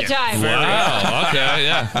all arrogant. the time. Wow. Okay.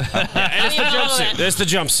 Yeah. And it's the jumpsuit. It's the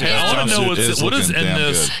jumpsuit. I want to know Jumpsuit what is looking in damn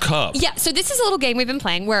this good. cup. Yeah, so this is a little game we've been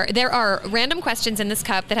playing where there are random questions in this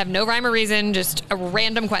cup that have no rhyme or reason, just a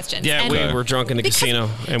random questions. Yeah, And we were drunk in the Because casino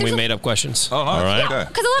and we there's a- made up questions. Oh, nice. All right. Okay.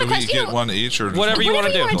 because a lot of Do we questions, get one each or just Whatever you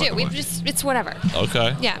whatever wanna you do. want to do. Collectively. We've just it's whatever.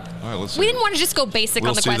 Okay. Yeah. All right, let's see. We didn't want to just go basic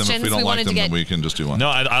We'll on the see them. questions. If we don't like wanted them, to get. then we can just do one. No,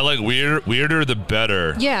 I like weirder the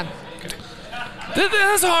better. Yeah.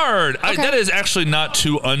 That's hard. Okay. That is actually not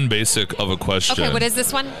too unbasic of a question. Okay, what is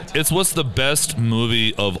this one? It's what's the best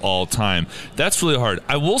movie of all time. That's really hard.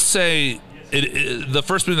 I will say the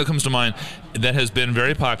first movie that comes to mind that has been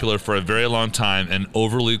very popular for a very long time and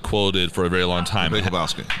overly quoted for a very long time. Big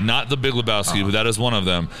Lebowski. Not The Big Lebowski, but that is one of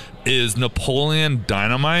them. Is Napoleon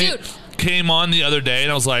Dynamite. Dude. Came on the other day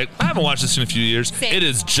and I was like, I haven't watched this in a few years. Same. It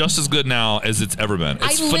is just as good now as it's ever been. It's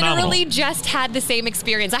I phenomenal. literally just had the same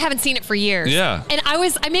experience. I haven't seen it for years. Yeah. And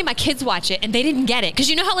I made my kids watch it and they didn't get it. Because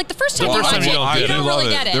you know how like the first time The you first watch time it, you you don't don't get it.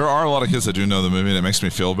 really get it. There are a lot of kids that do know the movie, and it makes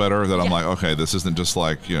me feel better that I'm like, okay, this isn't just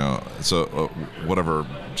like, so whatever.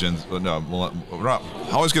 I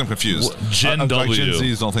always get them confused. Gen Like W. Gen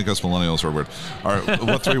Zs don't think us millennials are weird. All right,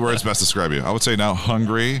 what 3 words best describe you? I would say now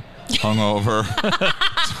hungry, hungover,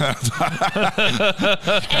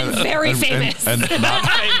 and very famous. and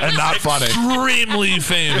not funny. Extremely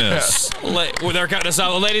famous. They're cutting us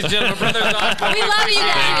out. Ladies and gentlemen, brothers, We love you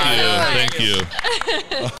guys. Thank you.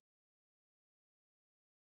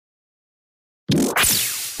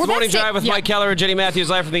 Good Morning that's it. Drive with Yeah. Mike Keller and Jenny Matthews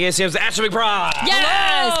live from the ACM's Ashley McBride.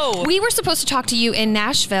 Yes. Hello. We were supposed to talk to you in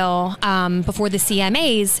Nashville before the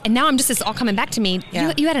CMAs, and now it's all coming back to me.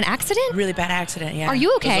 Yeah. You had an accident? Really bad accident, yeah. Are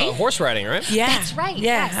you okay? Horse riding, right? Yeah. That's right,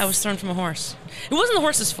 Yeah, yes. I was thrown from a horse. It wasn't the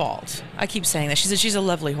horse's fault. I keep saying that. She's a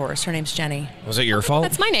lovely horse. Her name's Jenny. Was it your fault?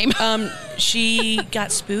 That's my name. She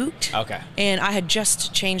got spooked. Okay. And I had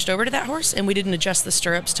just changed over to that horse, and we didn't adjust the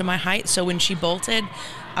stirrups to my height. So when she bolted,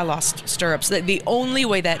 I lost stirrups. The only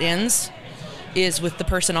way that ends is with the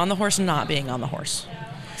person on the horse not being on the horse.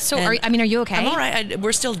 So, And are you okay? I'm all right.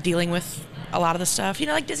 We're still dealing with a lot of the stuff,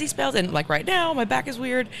 like dizzy spells, and like right now, my back is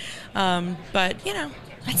weird. But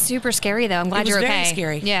That's super scary, though. I'm glad it was you're okay. very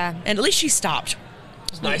scary. Yeah. And at least she stopped.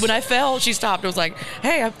 Nice. When I fell, she stopped. It was like,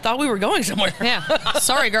 hey, I thought we were going somewhere. Yeah.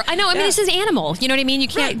 Sorry, girl. I know. I mean, this is animal. You know what I mean? You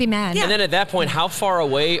can't be mad. Yeah. And then at that point, how far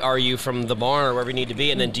away are you from the barn or wherever you need to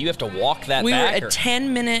be? And then do you have to walk that We back? were a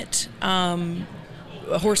 10-minute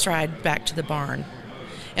horse ride back to the barn.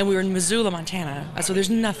 And we were in Missoula, Montana. So there's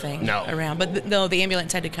nothing around. But the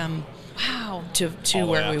ambulance had to come to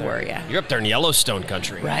where we were, yeah. You're up there in Yellowstone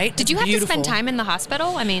country. Right? Did you have to spend time in the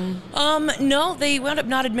hospital? I mean, no, they wound up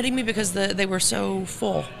not admitting me because they were so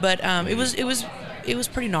full. But it was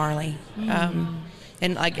pretty gnarly.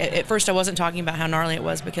 And like at first, I wasn't talking about how gnarly it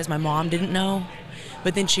was because my mom didn't know.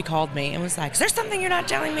 But then she called me and was like, "Is there something you're not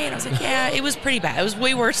telling me?" And I was like, "Yeah, it was pretty bad. It was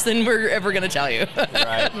way worse than we're ever going to tell you."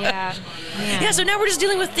 Right. yeah. Yeah. So now we're just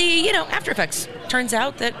dealing with the after effects. Turns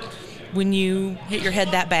out that when you hit your head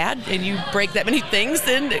that bad and you break that many things,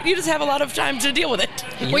 then you just have a lot of time to deal with it.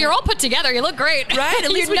 Well, you're all put together. You look great. Right?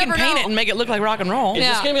 At least You we can never paint know. it and make it look like rock and roll. Is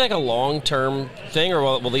this going to be like a long-term thing, or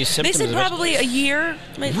will these They symptoms... said probably a year.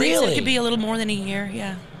 They said Really? it could be a little more than a year,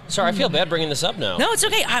 yeah. Sorry, I feel bad bringing this up now. No, it's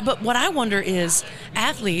okay. But what I wonder is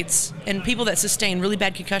athletes and people that sustain really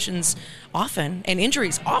bad concussions often and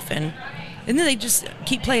injuries often, and then they just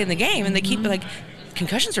keep playing the game and they keep like,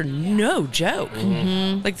 concussions are no joke.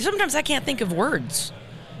 Like sometimes I can't think of words.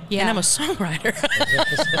 Yeah. And I'm a songwriter.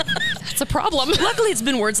 That's a problem. Luckily, it's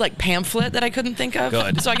been words like pamphlet that I couldn't think of.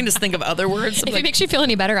 Good. So I can just think of other words. If it makes you feel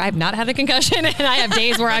any better, I've not had a concussion, and I have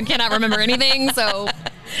days where I cannot remember anything. So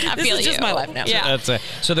I This feel is just you. my life now. Yeah.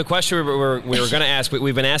 So the question we were going to ask,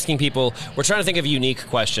 we've been asking people, we're trying to think of unique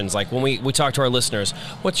questions. Like when we talk to our listeners,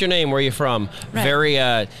 what's your name? Where are you from? Right. Very,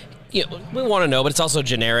 we want to know, but it's also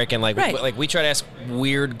generic. And Right. we try to ask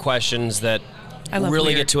weird questions that I love really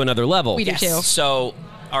weird. get to another level. We do too. So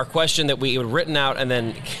our question that we had written out, and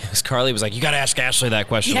then Carly was like, you got to ask Ashley that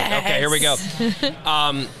question. Yes. Okay, here we go.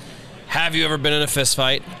 Have you ever been in a fist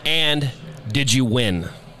fight? And did you win?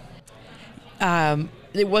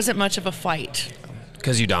 It wasn't much of a fight.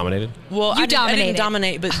 Because you dominated? Well, You I dominated. didn't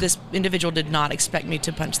dominate, but this individual did not expect me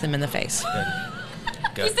to punch them in the face.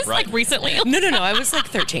 Good. Was this right. like recently? No. I was like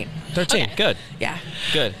 13. 13. Okay. Good. Yeah.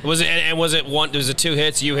 Good. Was it 2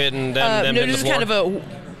 hits, you hit and then them No, hit the just floor? kind of a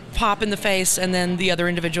pop in the face, and then the other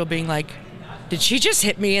individual being like, "Did she just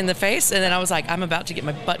hit me in the face?" And then I was like, "I'm about to get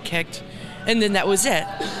my butt kicked," and then that was it.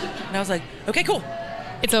 And I was like, "Okay, cool."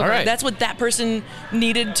 It's over. All right. That's what that person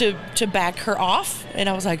needed to back her off, and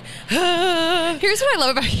I was like, Here's what I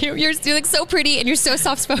love about you. You're like so pretty and you're so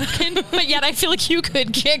soft-spoken, but yet I feel like you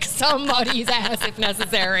could kick somebody's ass if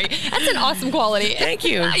necessary. That's an awesome quality. "Thank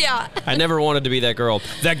you." Yeah. I never wanted to be that girl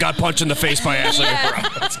that got punched in the face by Ashley.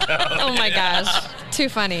 Yeah. Oh my gosh. Too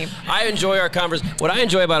funny. I enjoy our What I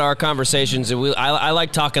enjoy about our conversations, I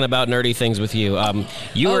like talking about nerdy things with you.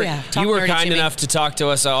 You were kind enough to talk to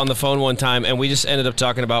us on the phone one time, and we just ended up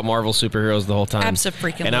talking about Marvel superheroes the whole time.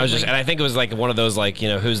 Absolutely. And I think it was like one of those, like,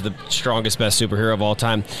 who's the strongest, best superhero of all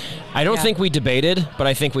time. I don't think we debated, but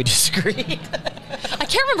I think we disagreed. I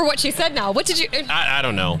can't remember what she said now. What did you? I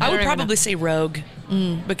don't know. I would probably say Rogue.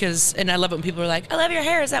 Because, and I love it when people are like, I love your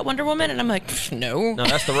hair. Is that Wonder Woman? And I'm like, no. No,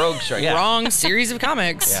 that's the Rogue strike. Yeah. Wrong series of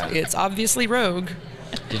comics. Yeah. It's obviously Rogue.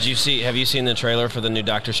 Have you seen the trailer for the new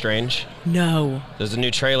Doctor Strange? No. There's a new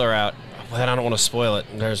trailer out. Well, I don't want to spoil it.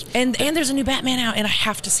 And there's a new Batman out, and I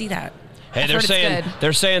have to see that. Hey,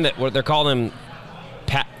 they're saying that what they're calling him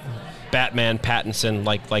Batman Pattinson,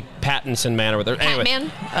 like Pattinson Man, or anyway,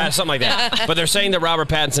 something like that. But they're saying that Robert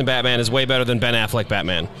Pattinson Batman is way better than Ben Affleck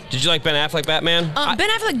Batman. Did you like Ben Affleck Batman? Ben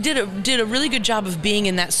Affleck did a really good job of being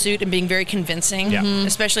in that suit and being very convincing,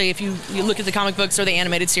 especially if you look at the comic books or the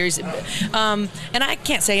animated series. And I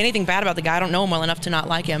can't say anything bad about the guy. I don't know him well enough to not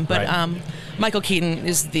like him, but. Right. Michael Keaton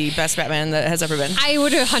is the best Batman that has ever been. I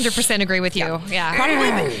would 100% agree with you. Yeah.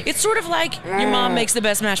 Probably. It's sort of like your mom makes the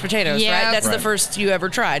best mashed potatoes, right? That's the first you ever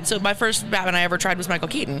tried. So my first Batman I ever tried was Michael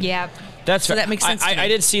Keaton. Yeah. That's so that makes sense. I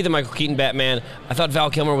did see the Michael Keaton Batman. I thought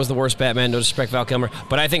Val Kilmer was the worst Batman. No disrespect, Val Kilmer,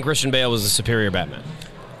 but I think Christian Bale was the superior Batman.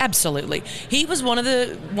 Absolutely. He was one of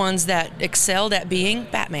the ones that excelled at being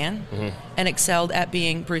Batman and excelled at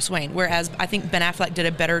being Bruce Wayne, whereas I think Ben Affleck did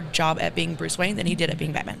a better job at being Bruce Wayne than he did at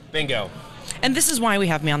being Batman. Bingo. And this is why we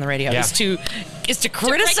have me on the radio, is to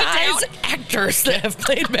criticize actors that have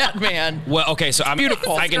played Batman. Well, okay, so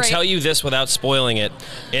beautiful. I can tell you this without spoiling it,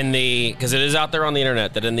 because it is out there on the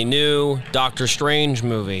internet, that in the new Doctor Strange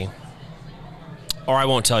movie, or I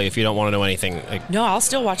won't tell you if you don't want to know anything. No, I'll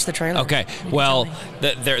still watch the trailer. Okay, well,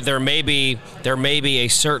 there may be a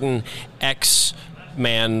certain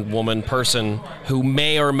X-man, woman, person who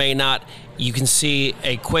may or may not. You can see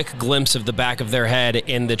a quick glimpse of the back of their head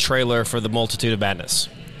in the trailer for The Multitude of Madness.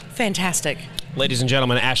 Fantastic. Ladies and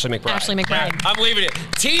gentlemen, Ashley McBride. Ashley McBride. I'm leaving it.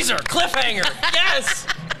 Teaser, cliffhanger. Yes.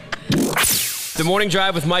 The Morning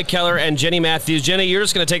Drive with Mike Keller and Jenny Matthews. Jenny, you're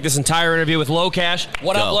just going to take this entire interview with Low Cash.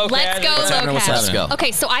 What up, Low Cash? Let's go, Low Cash. Let's go.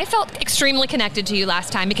 Okay, so I felt extremely connected to you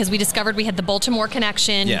last time because we discovered we had the Baltimore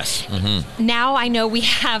connection. Yes. Mm-hmm. Now I know we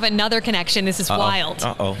have another connection. This is wild.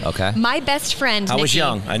 Okay. My best friend, I was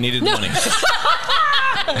young. I needed money.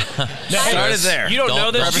 Started there. You don't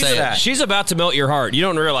know this? She's about to melt your heart. You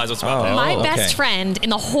don't realize what's about to happen. My best friend in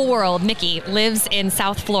the whole world, Nikki, lives in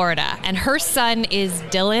South Florida, and her son is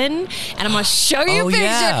Dylan, and I'm going to show you a picture.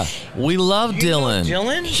 Yeah. We love Dylan.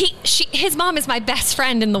 Dylan? His mom is my best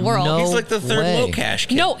friend in the world. No He's like the third Low Cash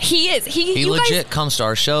kid. No, he is. He legit comes to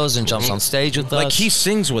our shows and jumps on stage with us. Like he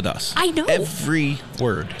sings with us. I know. Every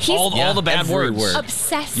word. All the bad words.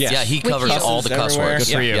 Obsessed. Yeah, he covers all the cuss words.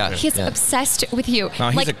 Good for you. Yeah. He's obsessed with you. No,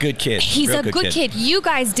 he's a good kid. He's a good kid. You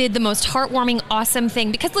guys did the most heartwarming, awesome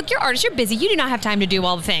thing because look, you're artists. You're busy. You do not have time to do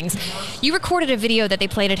all the things. You recorded a video that they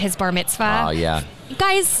played at his bar mitzvah. Oh yeah.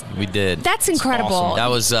 Guys, we did. That's incredible. Awesome. That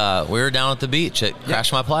was we were down at the beach at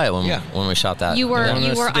Crash My Playa when we shot that. You were.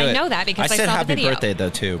 I know that because I said saw happy the video. birthday though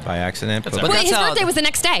too by accident. But his birthday was the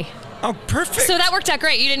next day. Oh, perfect. So that worked out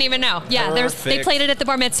great. You didn't even know. Yeah, they played it at the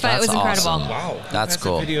bar mitzvah. That's it was incredible. Awesome. Wow, that's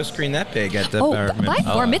cool. A video screen that big at the bar mitzvah.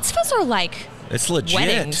 Bar mitzvahs are like. It's legit.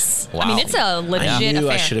 Weddings. Wow. I mean, it's a legit I knew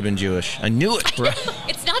affair. I should have been Jewish. I knew it.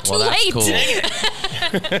 It's not too that's late.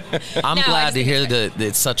 Cool. I'm glad to hear that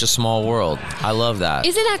it's such a small world. I love that.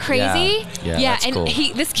 Isn't that crazy? Yeah, that's and cool.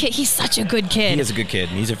 this kid, he's such a good kid. He is a good kid.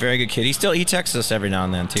 He's a very good kid. He texts us every now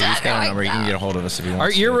and then too. He's got a number. You can get a hold of us if you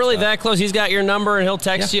want. You're really that close? He's got your number and he'll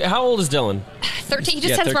text you. How old is Dylan? 13. He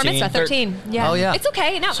just had his bar mitzvah. 13. Yeah. Oh yeah. It's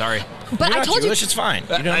okay. No. Sorry. But You're I not told Jewish, you. it's fine. You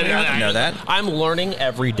don't have to know that. I'm learning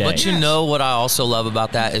every day. But you know what I also love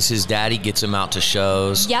about that is his daddy gets him out to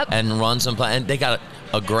shows and runs them. And they got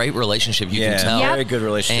a great relationship. You can tell. Very good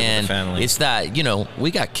relationship with the family. It's that,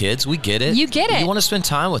 we got kids. We get it. You get it. You want to spend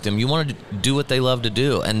time with them. You want to do what they love to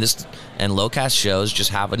do. And low-cast shows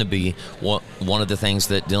just happen to be one of the things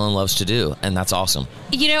that Dylan loves to do, and that's awesome.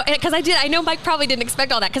 Because I know Mike probably didn't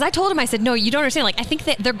expect all that, because I told him, I said, no, you don't understand. Like, I think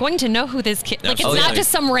that they're going to know who this kid, like, it's not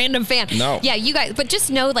just some random fan. No. Yeah, you guys, but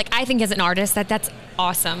just know, like, I think as an artist that's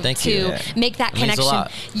awesome. Thank to make that connection. Means a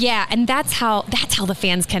lot. Yeah, and that's how the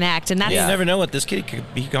fans connect, and that's You never know what this kid could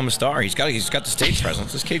become a star. He's got the stage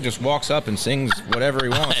presence. This kid just walks up and sings whatever he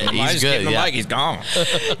wants. And He's I just good, give him the yeah. mic, he's gone.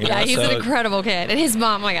 You know, He's an incredible kid. And his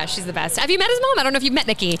mom, oh my gosh, she's the best. Have you met his mom? I don't know if you've met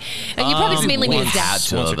Nikki. You probably just mainly meet his dad. Had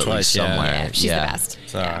to Once or have at twice, least yeah. somewhere. Yeah, she's the best.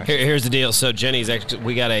 It's all right. Here's the deal. So Jenny's actually,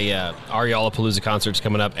 we got a Arialapalooza concerts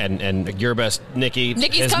coming up, and Your Best Nikki's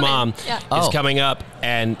coming. mom Yeah. is coming up,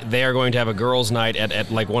 and they are going to have a girls' night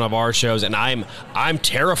at like one of our shows, and I'm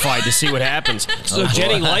terrified to see what happens. So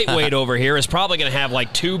Jenny Lightweight over here is probably going to have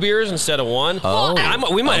like 2 beers instead of 1. Oh. And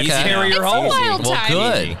we might have to carry her It's home. a wild Well, time.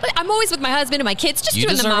 good. But I'm always with my husband and my kids, just You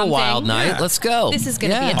doing the deserve mom a wild thing. night. Yeah. Let's go. This is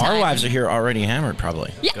going to be a time. Our wives are here already hammered,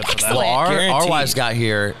 probably. Yeah, excellent. Well, our Guaranteed. wives got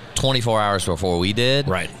here 24 hours before we did.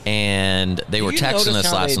 Right. And they were you texting notice us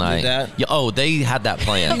how last they did night. that? Yeah, oh, they had that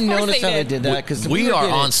plan. You notice they how they did. did that? Because We are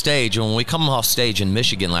on stage, and when we come off stage in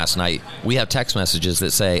Michigan last night, we have text messages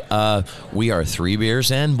that say, we are 3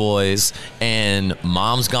 beers in, boys, and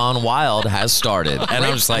Mom's Gone Wild has started. And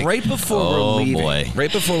I'm just like, right before oh, we're leaving. boy.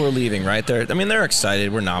 Right before we're leaving, right there. I mean, they're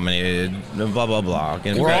excited. We're nominated. Blah blah blah.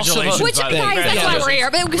 And We're all supposed Which, by the way. guys, that's why we're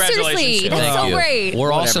here. But seriously, Congratulations. that's so you. great.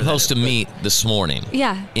 We're all Whatever supposed that to meet this morning.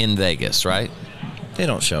 Yeah. In Vegas, right? They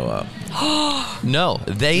don't show up. No,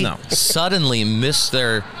 they No. suddenly missed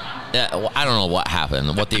their. I don't know what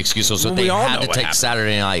happened, what the excuse was, but Well, we they all had know to what take happened.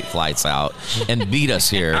 Saturday night flights out and beat us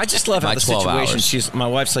here. I just love how by the 12 situation. hours. My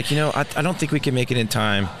wife's like, I don't think we can make it in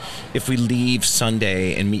time if we leave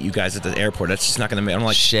Sunday and meet you guys at the airport. That's just not going to make. I'm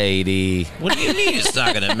like, Shady. what do you mean it's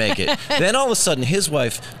not going to make it? Then all of a sudden, his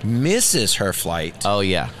wife misses her flight. Oh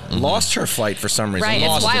yeah, Lost her flight for some reason. Right, it's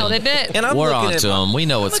Lost wild, it. isn't it? And I'm we're looking on at to them. We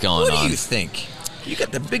know what's like, going what on. do you think? You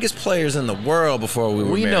got the biggest players in the world before we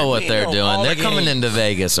were We married. know what We they're know doing. all They're the coming games. into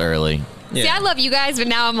Vegas early. Yeah. See, I love you guys, but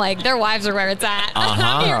now I'm like, their wives are where it's at.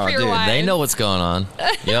 I'm here for your dude, wives. They know what's going on.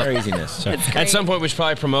 Yep. Craziness. At some point, we should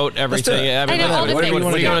probably promote everything. do it. I mean, I know, all the what do you things.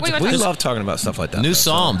 want to Yeah, do? we We want love talking about stuff like that. New though,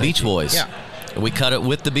 song, so Beach thank you. Boys. Yeah. We cut it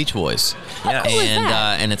with the Beach Boys. Yeah. cool is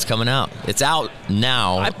that? And it's coming out. It's out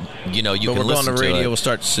now. You But can we're going listen to to radio. it. We'll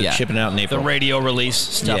start Yeah. shipping out in The April. radio release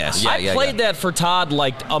stuff. Yes. I Yeah, played that for Todd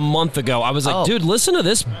like a month ago. I was like, Oh. dude, listen to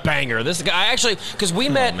this banger. This guy actually, because we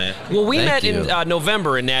met. man. Well, we Thank met in you.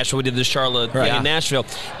 November in Nashville. We did the Charlotte thing Right. in Nashville,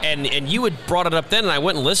 and you had brought it up then, and I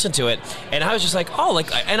went and listened to it, and I was just like, oh, like,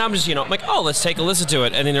 and I'm just I'm like, oh, let's take a listen to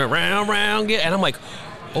it, and then round, and I'm like,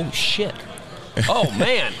 oh shit. Oh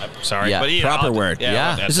man, I'm sorry, Yeah. but Proper word.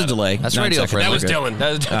 Yeah. This is a delay. That's 9 radio seconds. friendly. That was Good. Dylan. That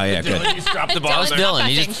was Oh, yeah, Dylan. good. He just dropped the ball. That was Dylan,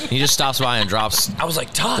 Dylan. nothing. He just stops by and drops. I was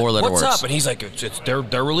like, Todd, 4-letter what's words. up? And he's like, it's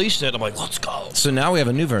they're released it. I'm like, let's go. So now we have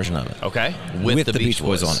a new version of it. Okay. with the Beach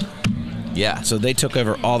Boys on it. Yeah. So they took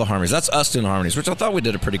over all the harmonies. That's us doing the harmonies, which I thought we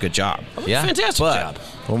did a pretty good job. Yeah. Fantastic But job.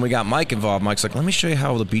 when we got Mike involved, Mike's like, let me show you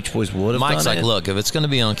how the Beach Boys would have Mike's done like, it. look, if it's going to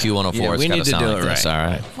be on Q104, Yeah, it's we got need to to sound do like it this. right. All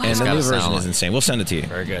right. And It's the gotta new sound version like- is insane. We'll send it to you.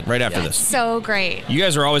 Very good. Right after this. So great. You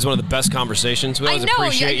guys are always one of the best conversations. We I always know,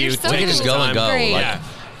 appreciate you're you so taking cool. the Go and time. go. Great. Like, Yeah.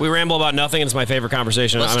 We ramble about nothing, and it's my favorite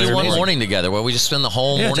conversation. let's on do every one morning. morning together where we just spend the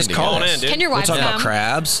whole Yeah, morning just together. call Call in, dude. Can your We'll wives talk about come?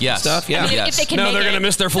 crabs and Yes. stuff. Yeah. I mean, Yes. if they can No, make they're it. going to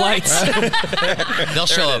miss their flights. They'll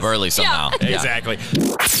show up early somehow. Yeah. Exactly.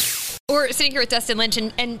 We're sitting here with Dustin Lynch,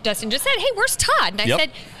 and Dustin just said, hey, where's Todd? And I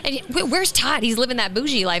said, where's Todd? He's living that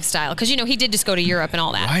bougie lifestyle. Because, he did just go to Europe and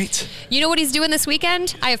all that. Right. You know what he's doing this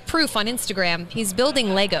weekend? I have proof on Instagram. He's building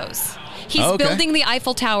Legos. He's Okay. building the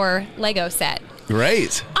Eiffel Tower Lego set.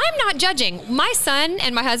 Great. I'm not judging. My son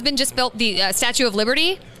and my husband just built the Statue of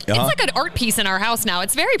Liberty. It's like an art piece in our house now.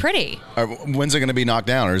 It's very pretty. When's it going to be knocked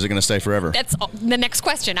down, or is it going to stay forever? That's the next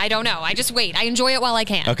question. I don't know. I just wait. I enjoy it while I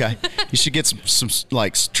can. Okay. You should get some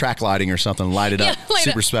like track lighting or something, light it up, light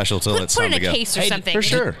super it. special till it's Put time it to in a go. case or something. For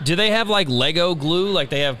sure. Do they have like Lego glue? Like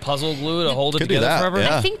they have puzzle glue to hold it Could do together that, forever?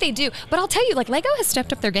 yeah. I think they do. But I'll tell you, like, Lego has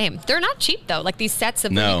stepped up their game. They're not cheap, though. Like, these sets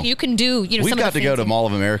of No. you can do, We've some got of the to go to fancy- Mall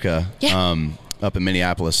of America Yeah. up in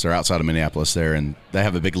Minneapolis, or outside of Minneapolis there, and they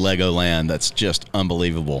have a big Lego land that's just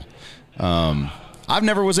unbelievable. I've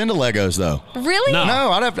never was into Legos, though. Really? No.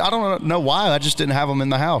 No, I don't know why. I just didn't have them in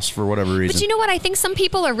the house for whatever reason. But you know what? I think some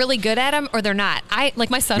people are really good at them or they're not. Like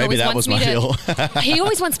my son Maybe always that wants was me my to. He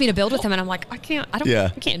always wants me to build with him, and I'm like, I can't do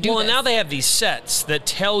Yeah. Well, this. and now they have these sets that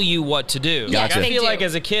tell you what to do. Yes, Like, I they feel do. like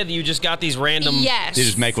as a kid, you just got these random Yes. You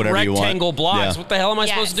just make whatever you want. rectangle blocks. Yeah. What the hell am I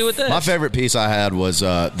supposed to do with this? My favorite piece I had was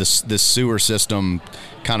this sewer system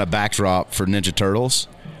kind of backdrop for Ninja Turtles.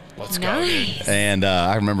 Let's go, dude. And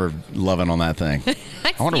I remember loving on that thing.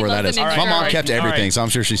 I wonder He where that loves is. the Ninja My mom Turtles. kept All everything, right. so I'm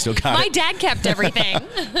sure she still got My it. dad kept everything.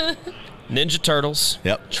 Ninja Turtles.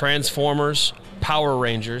 Yep. Transformers. Power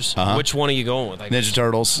Rangers. Uh-huh. Which one are you going with? Like, Ninja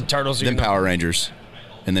Turtles, Turtles are then your Power Rangers,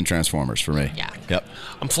 and then Transformers for me. Yeah. Yep.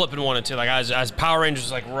 I'm flipping one and two. Like I was Power Rangers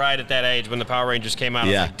was like right at that age when the Power Rangers came out.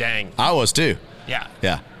 I Yeah. was like, dang. I was too. Yeah.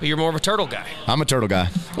 Yeah. But you're more of a turtle guy. I'm a turtle guy.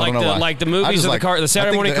 I Like don't know the why. like the movies or the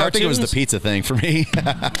Saturday morning cartoons. I think it was the pizza thing for me.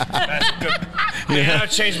 Yeah, I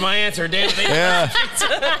changed my answer, David. Yeah.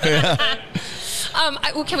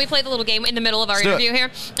 Can we play the little game in the middle of our Let's do interview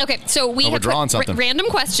here? Okay, so we we're have drawing put something. random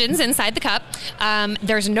questions inside the cup.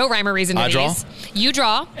 There's no rhyme or reason to I draw? these. You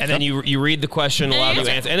draw. And then you read the question, allow you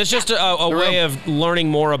to answer. And it's just a The way real- of learning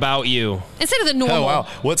more about you. Instead of the normal. Oh, wow.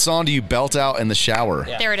 What song do you belt out in the shower?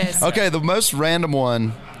 There it is. Okay, the most random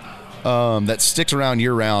one that sticks around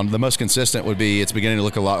year-round, the most consistent would be It's Beginning to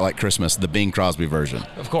Look a Lot Like Christmas, the Bing Crosby version.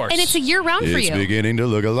 Of course. And it's a year-round for It's you. beginning to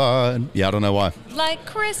look a lot. Yeah, I don't know why. Like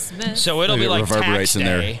Christmas. So it'll be It like reverberates tax in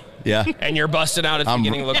there. day. Yeah. And you're busting out at the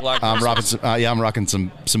beginning to look like I'm rocking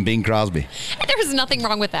some Bing Crosby. There's nothing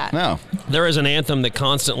wrong with that. No. There is an anthem that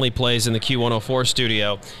constantly plays in the Q104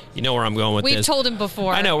 studio. You know where I'm going with We've this. told him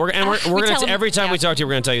before. I know. We're We going tell to him- every time yeah. we talk to you,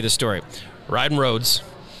 we're going to tell you this story. Riding Roads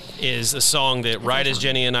is a song that right as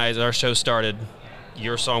Jenny and our show started,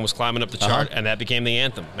 your song was climbing up the chart, and that became the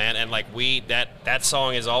anthem, man. And like that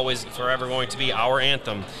song is always forever going to be our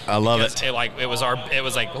anthem. I love because it. It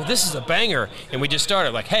was like, well, this is a banger, and we just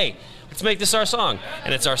started like, hey, let's make this our song,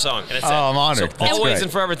 and it's our song. And it's I'm honored. So That's always great.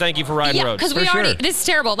 and forever, thank you for Riding Yeah, Roads. because we already, this is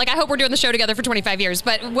terrible. Like, I hope we're doing the show together for 25 years,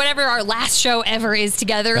 but whatever our last show ever is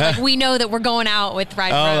together, like, we know that we're going out with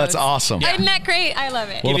Riding Roads. Oh, that's awesome. Isn't that great? I love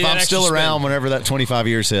it. Well, Give if you I'm that still extra around spin. whenever that 25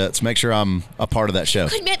 years hits, make sure I'm a part of that show.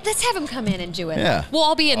 Good, man, let's have him come in and do it. Yeah. We'll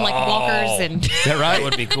all be in, like, walkers and... Is that right? That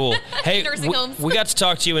would be cool. Hey, Nursing homes. we got to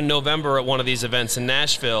talk to you in November at one of these events in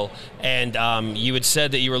Nashville, and you had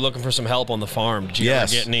said that you were looking for some help on the farm. Did you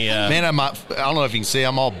Yes. ever get any? Man, I don't know if you can see,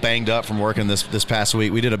 I'm all banged up from working this past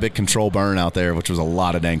week. We did a big control burn out there, which was a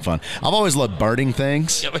lot of dang fun. I've always loved burning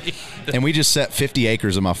things, and we just set 50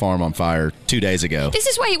 acres of my farm on fire 2 days ago. This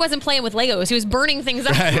is why he wasn't playing with Legos. He was burning things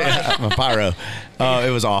up. I'm a pyro.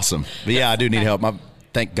 It was awesome. But yeah, I do need help.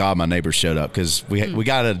 Thank God my neighbors showed up because it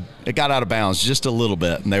got out of bounds just a little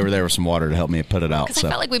bit, and they were there with some water to help me put it out. Because I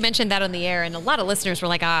felt like we mentioned that on the air, and a lot of listeners were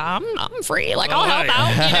like, I'm free. Like, I'll help out,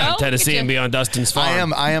 you know? Tennessee and be on Dustin's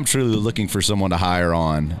farm. I am truly looking for someone to hire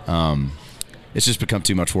on. It's just become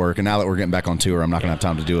too much work, and now that we're getting back on tour, I'm not going to have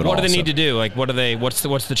time to do it all. What do they need to do? Like, what's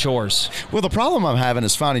the chores? Well, the problem I'm having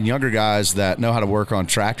is finding younger guys that know how to work on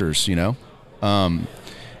tractors, you know?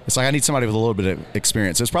 It's like I need somebody with a little bit of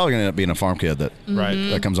experience. It's probably going to end up being a farm kid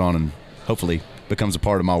that comes on and hopefully becomes a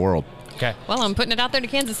part of my world. Okay. Well, I'm putting it out there to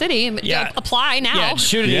Kansas City. Apply now. Yeah,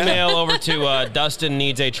 shoot an email over to Dustin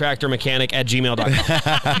needs a tractor mechanic at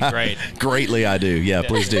gmail.com. Great. Greatly, I do. Yeah,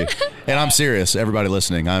 please do. And I'm serious. Everybody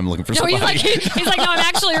listening, I'm looking for No, somebody. he's like, no, I'm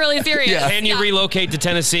actually really serious. Can you relocate to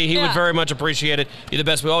Tennessee? He would very much appreciate it. You're the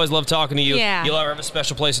best. We always love talking to you. Yeah. You'll have a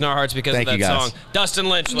special place in our hearts because Thank of you, that guys. song. Dustin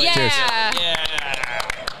Lynch. ladies. Yeah. Yeah.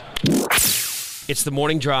 It's the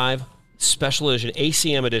Morning Drive special edition,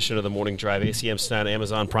 ACM edition of the Morning Drive. ACM's tonight on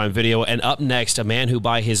Amazon Prime Video. And up next, a man who,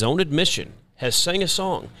 by his own admission, has sang a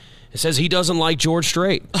song. It says he doesn't like George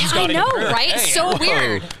Strait. I know, right? It's so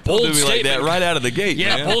weird. Bold Don't do me like that right out of the gate.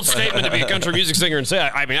 Yeah, man. bold statement to be a country music singer and say,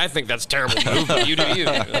 I mean, I think that's a terrible move, but you do you.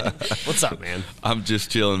 What's up, man? I'm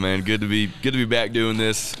just chilling, man. Good to be back doing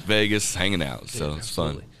this. Vegas, hanging out. So it's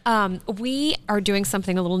fun. We are doing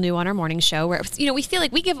something a little new on our morning show where, you know, we feel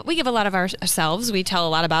like we give a lot of ourselves. We tell a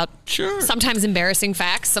lot about sometimes embarrassing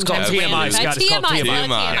facts, sometimes called random TMI, facts. Scott. It's called TMI.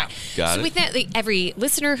 TMI. Got So it. we think every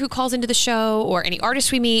listener who calls into the show or any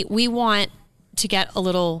artist we meet, we want to get a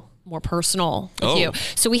little more personal with you.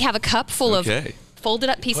 So we have a cup full of folded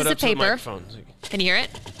up pieces of paper. Can you hear it?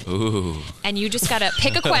 Ooh. And you just got to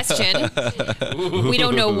pick a question. We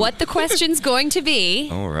don't know what the question's going to be.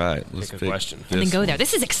 All right. Let's pick a question. And then go there.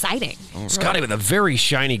 This is exciting. Scotty with a very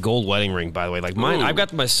shiny gold wedding ring, by the way. Like mine, I've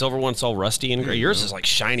got my silver one. It's all rusty and gray. Yours is like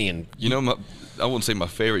shiny and... You know, I wouldn't say my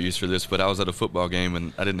favorite use for this, but I was at a football game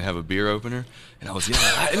and I didn't have a beer opener. And I was yelling,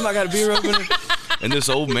 anybody got a beer opener? And this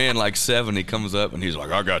old man, like 70, comes up and he's like,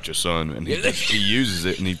 I got you, son. And he uses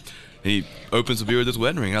it and he opens the beer with his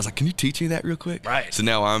wedding ring. And I was like, can you teach me that real quick? Right. So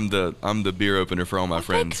now I'm the beer opener for all my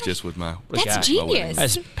friends just with my That's my wedding ring. genius.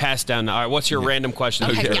 That's passed down. All right, what's your random question?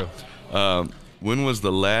 Okay. When was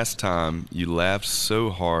the last time you laughed so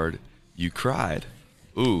hard you cried?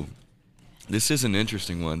 Ooh, this is an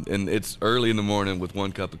interesting one. And it's early in the morning with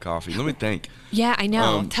one cup of coffee. Let me think. Yeah, I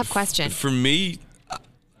know. Tough question. For me,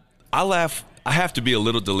 I laugh. I have to be a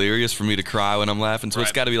little delirious for me to cry when I'm laughing. So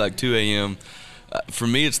it's got to be like 2 a.m. For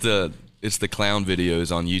me, it's the It's the clown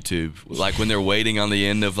videos on YouTube, like when they're waiting on the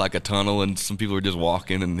end of like a tunnel and some people are just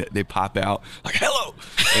walking and they pop out like hello,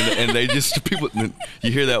 and they just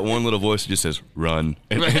you hear that one little voice that just says run.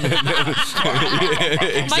 Exactly.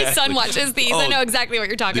 My son watches these. I know exactly what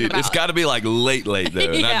you're talking about. It's got to be like late though,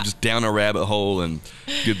 and Yeah. I'm just down a rabbit hole and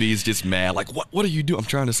Good B's just mad like what are you doing? I'm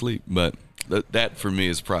trying to sleep, but that for me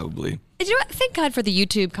is probably. You know what? Thank God for the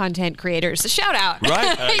YouTube content creators. Shout out.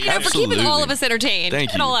 Right? For keeping all of us entertained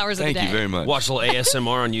Thank at you. all hours of the day. Thank you very much. Watch a little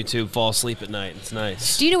ASMR on YouTube, fall asleep at night. It's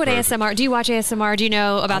nice. Do you know what ASMR? Do you watch ASMR? Do you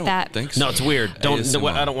know about that? Think so. No, it's weird.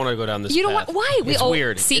 I don't want to go down this You don't path. want why? It's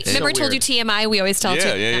weird. See, It's remember so I told you weird. TMI? We always tell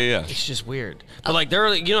Yeah. It's just weird. But like there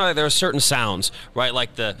are certain sounds, right?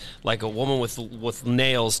 Like a woman with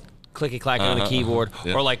nails clicky clacking on the keyboard,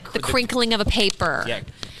 or like the crinkling of a paper. Yeah.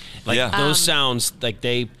 Like those sounds, like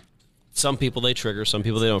some people they trigger, some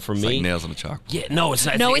people they don't. For It's me, like nails on a chalkboard. Yeah, no, it's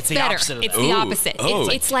not. No, it's it's the better. opposite of It's that. the opposite. Oh.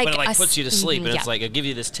 It's like but it like a puts you to sleep, and yeah. it's like it'll give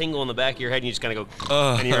you this tingle in the back of your head, and you just kind of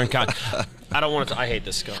go, and you're in I don't want it to. I hate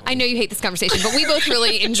this. I know you hate this conversation, but we both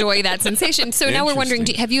really enjoy that sensation. So now we're wondering: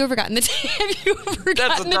 have you ever gotten the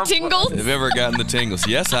tingles? Have you ever gotten the tingles?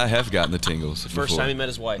 Yes, I have gotten the tingles. First before. time he met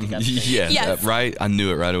his wife, he got the tingles. Yes. Right. I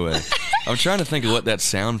knew it right away. I'm trying to think of what that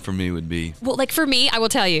sound for me would be. Well, like for me, I will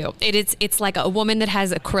tell you, it's like a woman that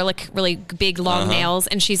has acrylic, really big, long nails,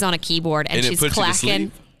 and she's on a keyboard and And it she's puts you to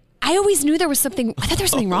clacking. sleep? I always knew there was something. I thought there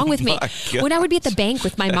was something wrong with me. my God. When I would be at the bank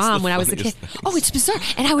with my That's mom the when I was a kid. funniest thing. Oh, it's bizarre.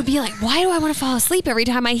 And I would be like, why do I want to fall asleep every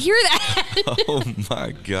time I hear that? Oh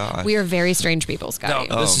my God. We are very strange people, Scotty.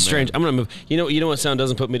 No, this is strange. I'm gonna move. You know what sound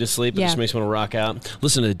doesn't put me to sleep? It Yeah. just makes me want to rock out.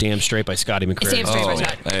 Listen to "Damn Straight" by Scotty McCrae. Damn Straight by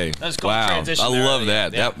Scotty. Hey, That's called wow. transition I there. love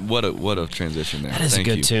that. Yeah. What a transition there. That is Thank a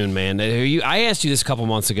good you. tune, man. I asked you this a couple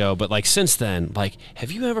months ago, but like since then, like,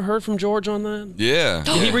 have you ever heard from George on that? Yeah.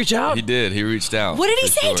 Did he reach out? He did. He reached out. What did he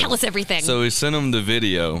for say? sure. Tell us everything. So we sent him the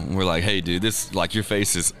video. And we're like, hey, dude, this like your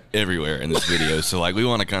face is everywhere in this video. So like we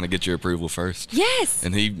want to kind of get your approval first. Yes.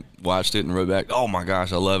 And he watched it and wrote back, oh my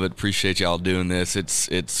gosh, I love it. Appreciate y'all doing this.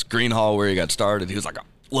 It's Green Hall where he got started. He was like, I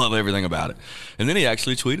love everything about it. And then he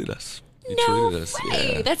actually tweeted us. He tweeted us.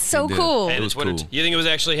 way. Yeah, That's so he did. cool. It And was Twitter. cool. You think it was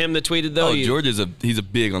actually him that tweeted though? Oh, George he's a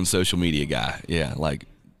big on social media guy. Yeah, like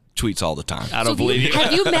tweets all the time. I don't believe you.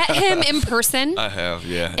 Have you met him in person? I have,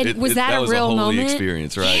 yeah. And was that a was real a holy moment?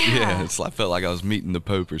 experience, right? Yeah. I felt like I was meeting the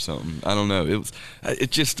Pope or something. I don't know. It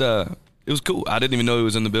was cool. I didn't even know he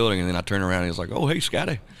was in the building, and then I turned around and he was like, "Oh, hey,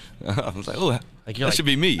 Scotty." I was like, "Oh, that should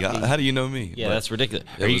be me. How do you know me?" Yeah, But that's ridiculous.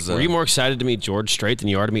 it Were you more excited to meet George Strait than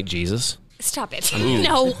you are to meet Jesus? Stop it. Ooh.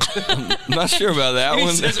 No. I'm not sure about that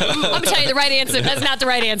one. I'm telling you the right answer. That's not the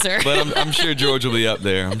right answer. But I'm sure George will be up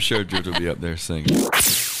there. I'm sure George will be up there singing.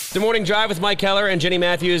 The Morning Drive with Mike Keller and Jenny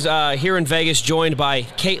Matthews here in Vegas, joined by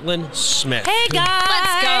Caitlin Smith. Hey, guys.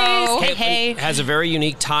 Let's go. Caitlin has a very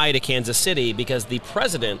unique tie to Kansas City because the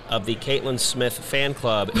president of the Caitlin Smith fan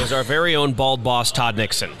club is our very own bald boss, Todd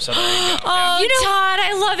Nixon. So there you go. Oh, Todd,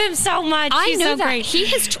 I love him so much. I He's know so that. great. He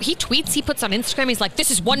tweets, he puts on Instagram, he's like,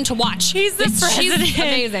 this is one to watch. He's the president. She's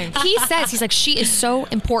amazing. He says, he's like, she is so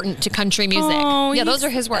important to country music. Oh, yeah, those he's are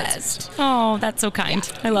his the words. best. Oh, that's so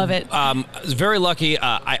kind. I love it. I was very lucky.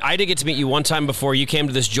 I did get to meet you one time before you came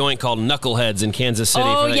to this joint called Knuckleheads in Kansas City.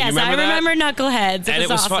 Oh, for that. yes, You remember I that? remember Knuckleheads. And it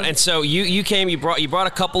was awesome. fun. And so you came. You brought a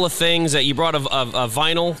couple of things. That you brought a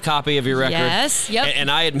vinyl copy of your record. Yes. Yep. And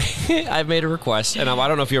I had I've made a request, and I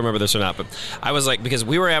don't know if you remember this or not, but I was like, because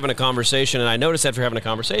we were having a conversation, and I noticed after having a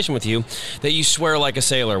conversation with you that you swear like a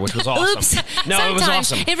sailor, which was awesome. Oops. No, Sometimes. it was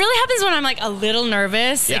awesome. It really happens when I'm like a little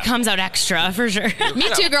nervous. Yeah. It comes out extra for sure. Me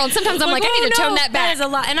too, girl. And sometimes I'm like, I need to tone that back. That is a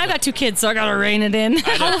lot. And I've got 2 kids, so I got to rein it in.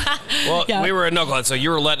 Well, Yeah. we were at Knucklehead, so you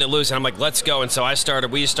were letting it loose, and I'm like, let's go. And so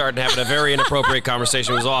we started having a very inappropriate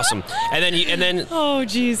conversation. It was awesome. And then oh,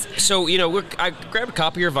 geez. So, I grabbed a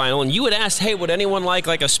copy of your vinyl, and you had asked, hey, would anyone like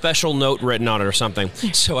a special note written on it or something?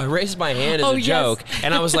 So I raised my hand as a yes. joke,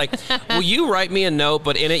 and I was like, will you write me a note,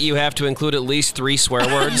 but in it you have to include at least 3 swear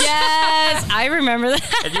words? Yes, I remember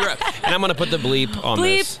that. And I'm going to put the bleep on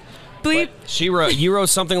Bleep. this. Bleep. But you wrote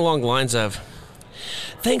something along the lines of,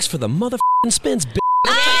 thanks for the motherfucking spins, bitch.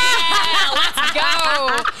 Let's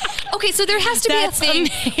go. Okay, so there has to be That's a thing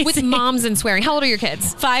amazing. with moms and swearing. How old are your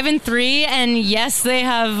kids? 5 and 3, and yes, they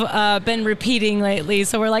have been repeating lately.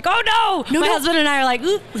 So we're like, oh no! My husband and I are like,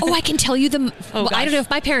 ooh. Oh, I can tell you them. Oh, well, I gosh. don't know if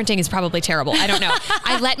my parenting is probably terrible. I don't know.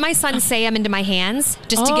 I let my son say them into my hands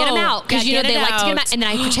just to get them Oh, out because yeah, they get it like to get them out. out, and then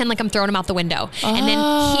I pretend like I'm throwing them out the window, and then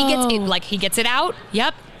he gets it out.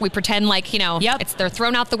 Yep. We pretend like Yep. they're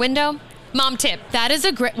thrown out the window. Mom tip. That is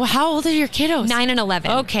a great. Well, how old are your kiddos? 9 and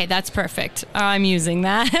 11. Okay, that's perfect. I'm using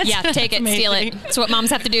that. Yeah, take it, steal it. That's what moms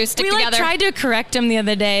have to do. Stick together. We tried to correct him the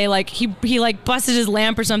other day. Like he like busted his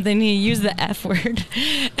lamp or something. He used the F word,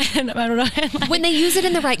 and I don't know. When they use it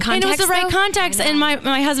in the right context, it was the right context, and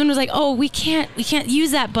my husband was like, "Oh, we can't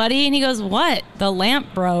use that, buddy." And he goes, "What? The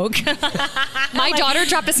lamp broke." My daughter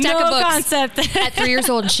dropped a stack of books concept. at 3 years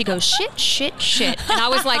old, and she goes, "Shit, shit, shit," and I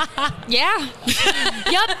was like, "Yeah,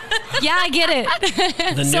 yep, yeah, I get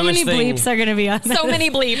it." So many bleeps are going to be on this. So many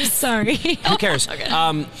bleeps. Sorry. Who cares? Okay.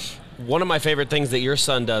 One of my favorite things that your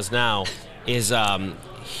son does now is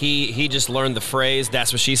he just learned the phrase,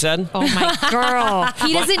 "That's what she said." Oh my girl.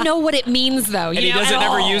 He doesn't know what it means though. And he doesn't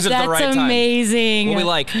ever use it at the right time. That's amazing. We'll be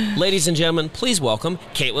like, "Ladies and gentlemen, please welcome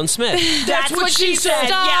Caitlin Smith." That's what she said.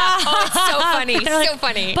 Yeah. Oh, it's so funny. So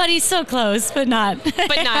funny. But he's so close, but not.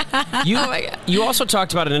 But not. Oh my God. You also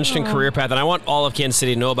talked about an interesting career path, and I want all of Kansas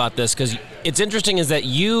City to know about this because it's interesting is that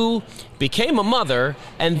you became a mother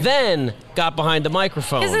and then got behind the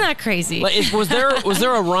microphone. Isn't that crazy? Like, was there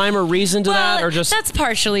a rhyme or reason to that, or just that's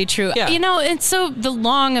partially true? Yeah. You know, and so the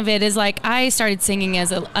long of it is like I started singing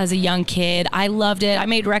as a young kid. I loved it. I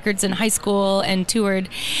made records in high school and toured,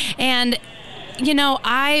 and you know,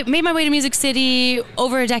 I made my way to Music City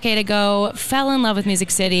over a decade ago, fell in love with Music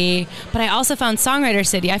City, but I also found Songwriter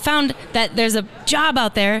City. I found that there's a job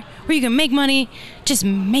out there where you can make money just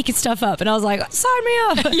making stuff up. And I was like, sign me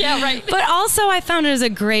up. Yeah, right. But also I found it as a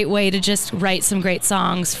great way to just write some great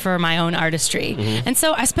songs for my own artistry. Mm-hmm. And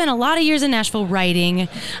so I spent a lot of years in Nashville writing.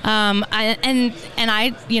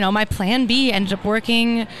 I, you know, my plan B ended up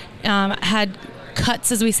working, had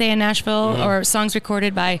cuts, as we say in Nashville, or songs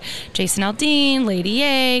recorded by Jason Aldean, Lady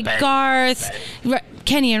A, Garth,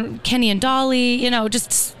 Kenny and Dolly, you know,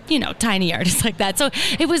 just, you know, tiny artists like that. So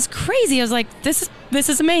it was crazy. I was like, this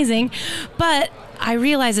is amazing. But I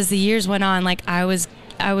realized as the years went on, like it was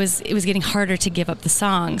getting harder to give up the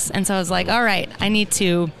songs. And so I was like, all right, I need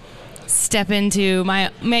to step into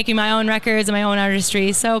making my own records and my own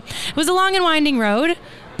artistry. So it was a long and winding road,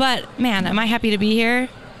 but man, am I happy to be here.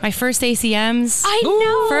 My first ACMs. I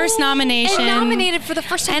know. First nomination. And nominated for the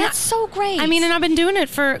first time. That's so great. I mean, and I've been doing it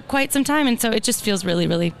for quite some time, and so it just feels really,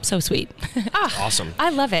 really so sweet. Awesome. I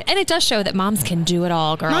love it. And it does show that moms can do it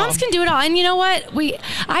all, girl. Moms can do it all. And you know what?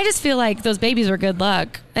 I just feel like those babies were good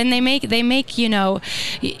luck. And they make, you know,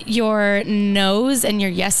 your no's and your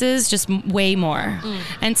yeses just way more.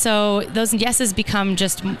 And so those yeses become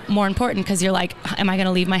just more important because you're like, am I going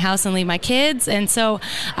to leave my house and leave my kids? And so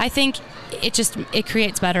I think it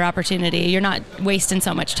creates better opportunity. You're not wasting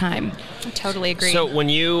so much time. I totally agree. So when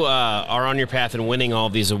you are on your path and winning all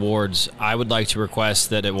of these awards, I would like to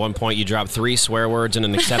request that at one point you drop 3 swear words in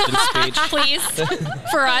an acceptance speech. Please.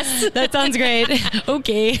 For us. That sounds great.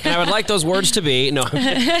 Okay. And I would like those words to be, no.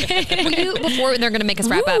 Before they're going to make us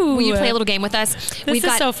wrap up, will you play a little game with us? This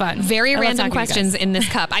is so fun. Very I love random talking to you questions guys. in this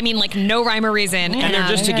cup. I mean, like no rhyme or reason. And they're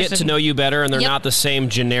just to get to know you better, and they're not the same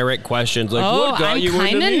generic questions. Like, what got you into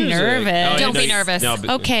music? I'm kind of nervous. Don't be nervous. No,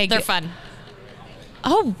 okay. They're fun.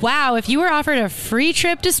 Oh, wow. If you were offered a free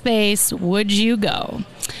trip to space, would you go?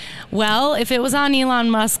 Well, if it was on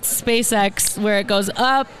Elon Musk's SpaceX where it goes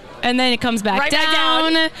up and then it comes back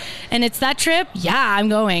down and it's that trip, yeah, I'm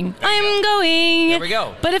going. I'm going. There we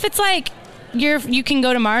go. But if it's like you can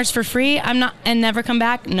go to Mars for free, I'm not, and never come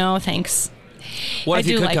back, no, thanks. What if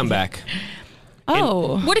you could like come it. back?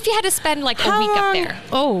 Oh. What if you had to spend like a week up there?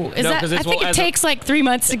 Oh, is No, that? 'cause I it's- think well, it as a- takes like 3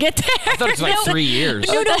 months to get there. I thought it was like 3 years.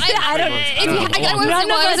 No, I don't know.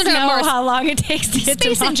 None of us know how long it takes to get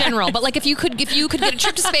space to in Mars. general, but like if you could get a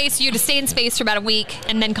trip to space, you had to stay in space for about a week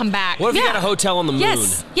and then come back. What if you got a hotel on the moon?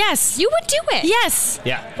 Yes. You would do it. Yes.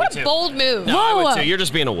 Yeah. What a bold move. No, I would Whoa. too. You're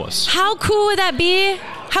just being a wuss. How cool would that be?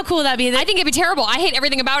 How cool would that be? I think it'd be terrible. I hate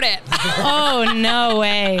everything about it. Oh, no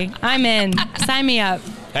way. I'm in. Sign me up.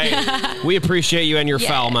 Hey, we appreciate you and your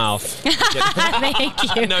foul mouth.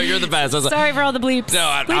 Thank you. No, you're the best. I was like, Sorry for all the bleeps. no,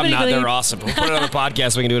 I'm Bleepity not. bleep. They're awesome. We'll put it on the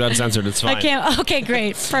podcast. We can do it uncensored. It's fine. I can't. Okay,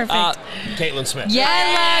 great. Perfect. Caitlin Smith. Yeah,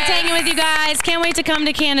 I loved hanging with you guys. Can't wait to come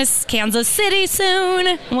to Kansas City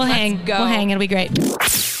soon. We'll hang. go. We'll hang. It'll be great.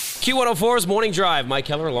 Q104's Morning Drive. Mike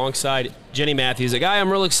Keller alongside Jenny Matthews, a guy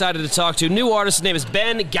I'm real excited to talk to. New artist, his name is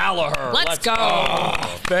Ben Gallagher. Let's go.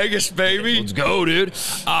 Vegas, baby. Let's go, dude.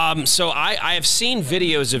 So I have seen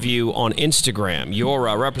videos of you on Instagram. Your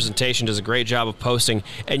representation does a great job of posting,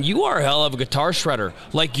 and you are a hell of a guitar shredder.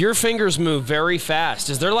 Like, your fingers move very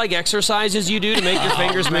fast. Is there, like, exercises you do to make your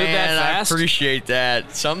fingers move that fast? I appreciate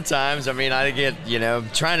that. Sometimes, I mean, I get,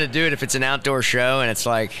 trying to do it if it's an outdoor show, and it's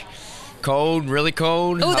like, cold, really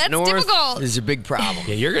cold. Oh, up that's north difficult. is a big problem.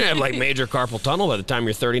 Yeah, you're gonna have like major carpal tunnel by the time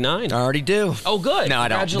you're 39. I already do. Oh, good. No, I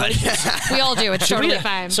don't. Congratulations. We all do. It's totally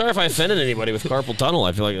fine. Sorry if I offended anybody with carpal tunnel.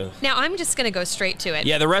 I feel like. Now I'm just gonna go straight to it.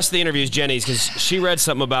 Yeah, the rest of the interview is Jenny's because she read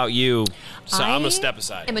something about you. So I'm gonna step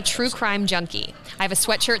aside. I'm a true crime junkie. I have a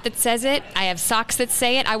sweatshirt that says it. I have socks that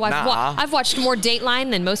say it. I've watched more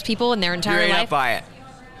Dateline than most people in their entire You ain't life. up by it.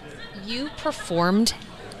 You performed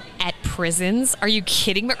at prisons? Are you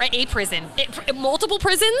kidding me? A prison. Multiple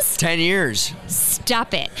prisons? 10 years.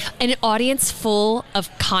 Stop it. An audience full of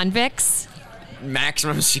convicts?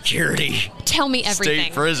 Maximum security. Tell me everything.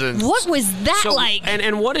 State prison. What was that like?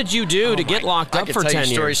 And what did you do to get locked up for 10 years? I could tell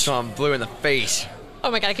you stories till I'm blue in the face. Oh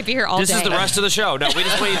my God, I could be here all This day. is the rest of the show. No, we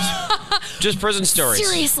just prison stories.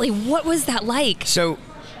 Seriously, what was that like? So,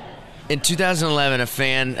 in 2011, a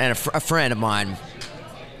fan and a friend of mine,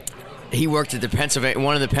 he worked at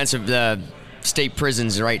one of the state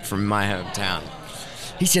prisons right from my hometown.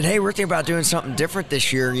 He said, "Hey, we're thinking about doing something different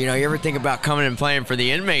this year. You ever think about coming and playing for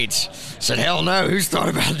the inmates?" I said, "Hell no, who's thought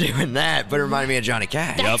about doing that?" But it reminded me of Johnny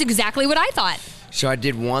Cash. That's exactly what I thought. So I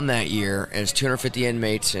did one that year, and it's 250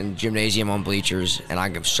 inmates in gymnasium on bleachers, and I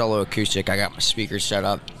give solo acoustic. I got my speakers set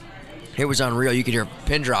up. It was unreal. You could hear a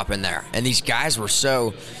pin drop in there. And these guys were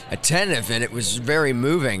so attentive, and it was very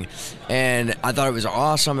moving. And I thought it was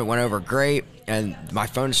awesome. It went over great. And my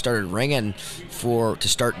phone started ringing to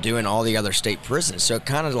start doing all the other state prisons. So it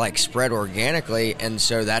kind of like spread organically. And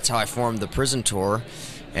so that's how I formed the prison tour.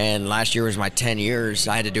 And last year was my 10 years.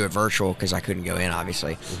 I had to do it virtual because I couldn't go in,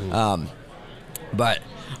 obviously. Mm-hmm. But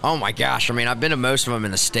oh my gosh, I mean, I've been to most of them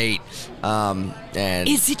in the state. And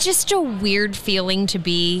is it just a weird feeling to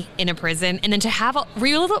be in a prison and then to have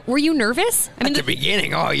were you nervous? I mean, at the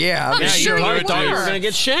beginning, oh yeah. I'm sure you thought you were going to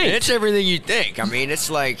get shanked. It's everything you think. I mean, it's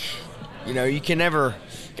like, you can never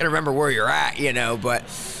gotta remember where you're at, but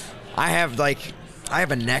I have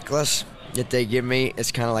a necklace that they give me.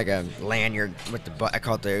 It's kind of like a lanyard with the I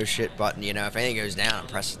call it the oh shit button. If anything goes down, I'm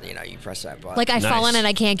pressing. You press that button. Like I've fallen and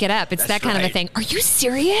I can't get up. It's that kind of a thing. Are you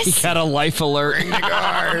serious? You got a life alert. Ring the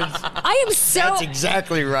guards. I am so. That's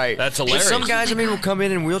exactly right. That's hilarious. Some guys, will come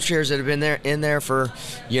in wheelchairs that have been in there for,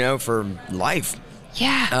 for life.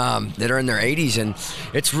 Yeah. That are in their 80s, and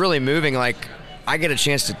it's really moving. Like I get a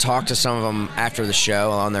chance to talk to some of them after the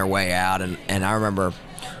show on their way out, and I remember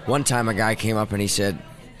one time a guy came up and he said,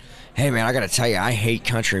 "Hey man, I gotta tell you, I hate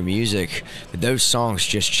country music, but those songs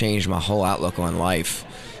just changed my whole outlook on life.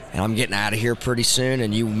 And I'm getting out of here pretty soon,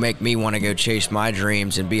 and you make me want to go chase my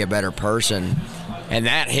dreams and be a better person." And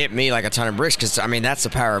that hit me like a ton of bricks, because that's the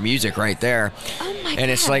power of music right there. Oh my And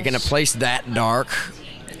it's like in a place that dark,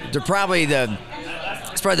 it's probably the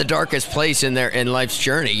darkest place in life's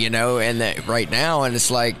journey, and that right now, and it's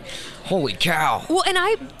like, holy cow. Well, and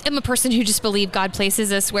I am a person who just believe God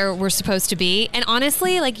places us where we're supposed to be. And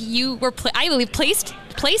honestly, like you were, I believe, placed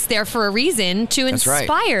there for a reason to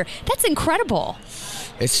inspire. That's incredible.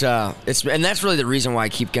 It's and that's really the reason why I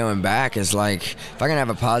keep going back is like, if I can have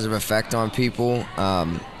a positive effect on people,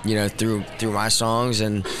 through my songs,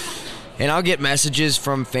 and I'll get messages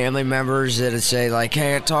from family members that say like,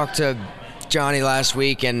 "Hey, I talked to Johnny last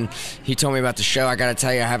week and he told me about the show. I got to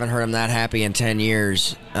tell you, I haven't heard him that happy in 10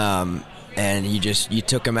 years. And you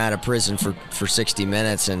took him out of prison for 60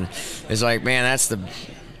 minutes. And it's like, man, that's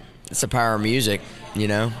the power of music,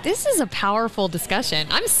 This is a powerful discussion.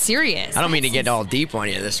 I'm serious. I don't mean to get all deep on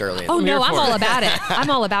you this early. Oh, no, I'm all about it. I'm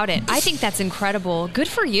all about it. I think that's incredible. Good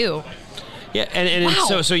for you. Yeah, and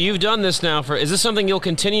Wow. so you've done this now is this something you'll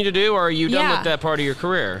continue to do, or are you done with that part of your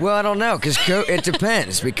career? Well, I don't know, because it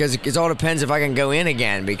depends, because it all depends if I can go in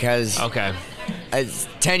again, because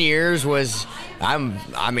 10 years was, I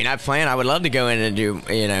would love to go in and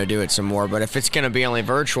do it some more, but if it's going to be only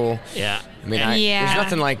virtual, there's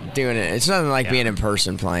nothing like doing it. It's nothing like being in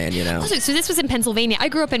person playing, So this was in Pennsylvania. I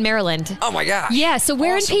grew up in Maryland. Oh my gosh. Yeah, so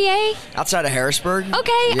where in PA? Outside of Harrisburg.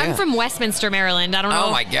 Okay, Yeah. I'm from Westminster, Maryland. I don't know.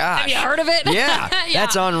 Oh my gosh. Have you heard of it? Yeah,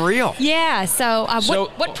 that's unreal. Yeah, so,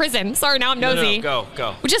 what prison? Sorry, now I'm nosy. No,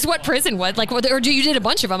 go. Just what prison was? Like, or you did a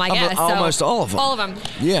bunch of them, I guess. Almost all of them. All of them.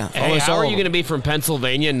 Yeah, Hey, almost how all are of you them. going to be from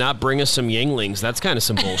Pennsylvania and not bring us some Yinglings? That's kind of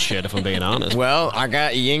some bullshit, if I'm being honest. Well, I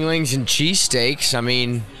got Yinglings and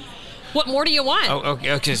cheesesteaks. What more do you want? Oh,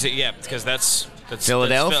 okay, because that's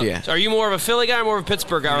Philadelphia. Are you more of a Philly guy or more of a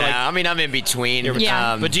Pittsburgh guy? No, I'm in between.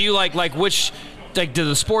 Yeah. But do you like which? like do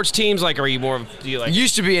the sports teams like? Are you more? Do you like?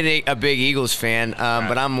 Used to be a big Eagles fan,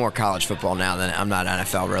 but I'm more college football now than I'm not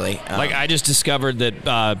NFL really. Like I just discovered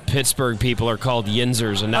that Pittsburgh people are called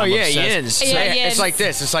Yinzers, and now I'm obsessed. Yins. Yeah, It's like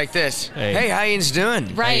this. It's like this. Hey. How Yins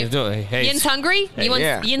doing? Right. How you doing? Hey, Yin's hungry? Hey.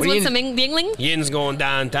 Yin's want some Yingling? Yin's going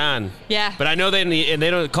downtown. Yeah. But I know they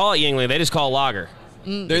don't call it Yingling. They just call it lager.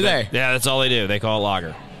 Do they? Yeah, that's all they do. They call it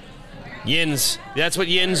lager. Yins. That's what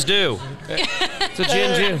Yins do. That's what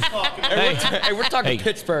Yins do. Hey, we're talking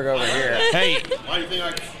Pittsburgh over here. Hey,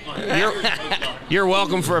 you're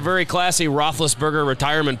welcome for a very classy Roethlisberger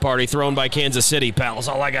retirement party thrown by Kansas City, pal. That's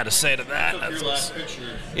all I got to say to that.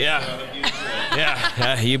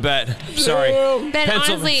 Yeah, you bet. Sorry. Ben,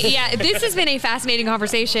 honestly, this has been a fascinating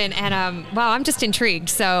conversation, and wow, I'm just intrigued.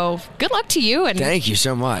 So good luck to you. And thank you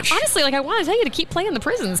so much. Honestly, I want to tell you to keep playing the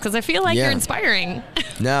prisons because I feel like you're inspiring.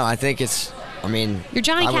 No, I think you're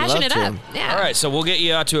Johnny cashing it up. Yeah. All right, so we'll get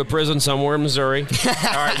you out to a prison somewhere in Missouri. All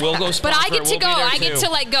right, we'll go sponsor. But I get to go. I get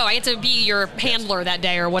to go. I get to be your handler that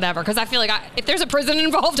day or whatever because I feel like if there's a prison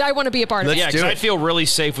involved, I want to be a part of it. Yeah, because I feel really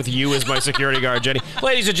safe with you as my security guard, Jenny.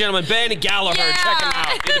 Ladies and gentlemen, Ben Gallagher, check him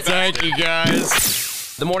out. Thank you,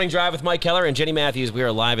 guys. The Morning Drive with Mike Keller and Jenny Matthews. We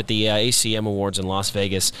are live at the ACM Awards in Las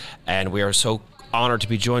Vegas, and we are so honored to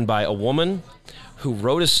be joined by a woman who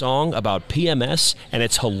wrote a song about PMS, and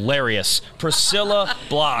it's hilarious. Priscilla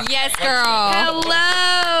Block. Yes, girl.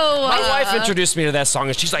 Hello. My wife introduced me to that song,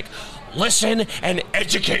 and she's like, listen and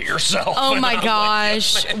educate yourself. Oh And my I'm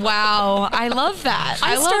gosh. like, Wow. I love that.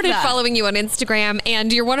 I love started that. following you on Instagram,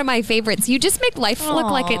 and you're one of my favorites. You just make life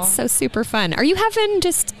look like it's so super fun. Are you having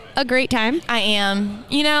just a great time? I am.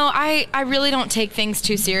 You know, I really don't take things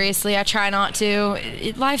too seriously. I try not to.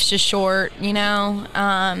 Life's just short, you know.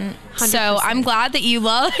 100%. So I'm glad that you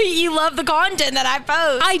love the content that I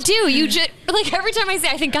post. I do. You just like every time I say,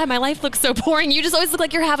 I think, God, my life looks so boring. You just always look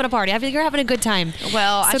like you're having a party. I feel like you're having a good time.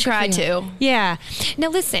 Well, So I good try for you. to. Yeah. Now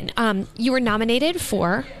listen, you were nominated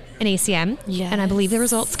for an ACM, Yes. and I believe the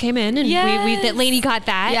results came in, and Yes. that Lainey got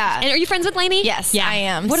that. Yeah. And are you friends with Lainey? Yes, Yeah. I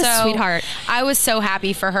am. What a So, sweetheart. I was so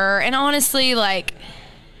happy for her. And honestly, like,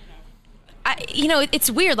 it's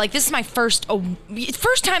weird. Like, this is my first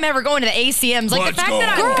time ever going to the ACMs. Like, the fact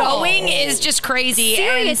that I'm going is just crazy.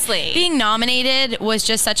 Seriously. And being nominated was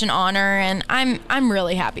just such an honor, and I'm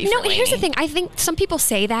really happy for Here's the Lainey. thing. I think some people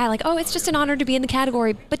say that, like, oh, it's just an honor to be in the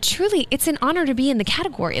category. But truly, it's an honor to be in the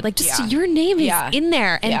category. Like, just your name is in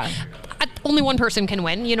there. And only one person can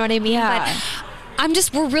win. You know what I mean? Yeah. But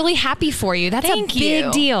we're really happy for you. That's a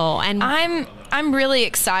big deal. And I'm really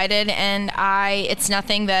excited, and it's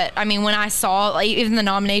nothing that, I mean, when I saw, like, even the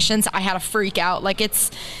nominations, I had a freak out. Like, it's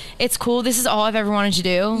cool. This is all I've ever wanted to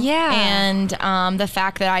do. Yeah. And the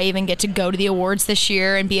fact that I even get to go to the awards this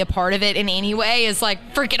year and be a part of it in any way is,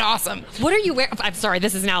 like, freaking awesome. what are you wearing? I'm sorry,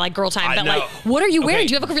 this is now like girl time, I but know. like, what are you wearing? Okay.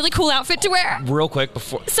 Do you have a really cool outfit to wear? Real quick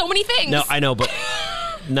before. So many things. No, I know, but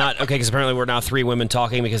not okay. Because apparently we're now three women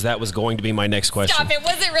talking. Because that was going to be my next question. Stop it.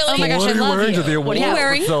 Was it really? Oh my gosh, I love you. What are you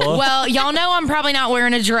wearing? Well, y'all know I'm probably not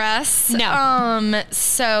wearing a dress. No.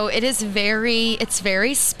 So it's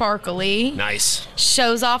very sparkly. Nice.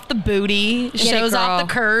 Shows off the booty. Get it, Shows off girl.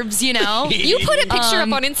 the curves, you know. You put a picture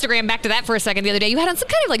up on Instagram. Back to that for a second. The other day, you had on some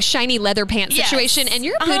kind of like shiny leather pants Yes. situation, and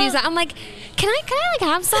your booty's out. I'm like, can I like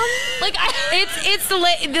have some? Like, It's the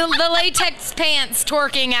latex pants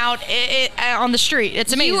twerking out on the street.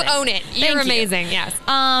 It's amazing. You own it. You're Thank you. amazing. Yes.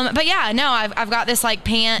 But yeah, no, I've got this like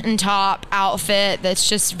pant and top outfit that's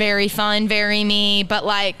just very fun, very me, but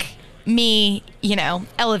like me, you know,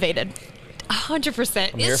 elevated.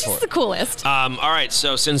 100%. here It's for just it. the coolest. All right,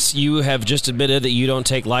 so since you have just admitted that you don't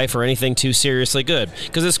take life or anything too seriously, good,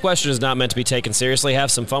 because this question is not meant to be taken seriously.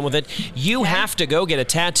 Have some fun with it. You have to go get a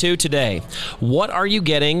tattoo today. What are you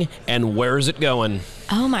getting, and where is it going?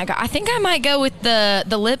 Oh my god! I think I might go with the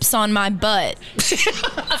lips on my butt.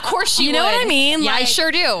 Of course you know would. what I mean? Yeah, I Like-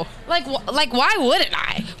 sure do. Like why wouldn't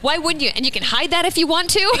I? Why wouldn't you? And you can hide that if you want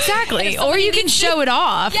to. Exactly. Or you can show it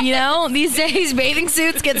off. You know, these days bathing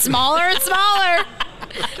suits get smaller and smaller.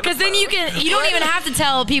 Because then you don't even have to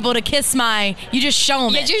tell people to kiss you just show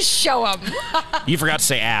them. Yeah, just show them. You forgot to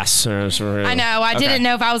say ass. I know. I didn't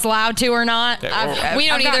know if I was allowed to or not. We don't I've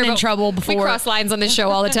either. gotten in but trouble before. We cross lines on this show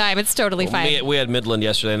all the time. It's totally fine. We had Midland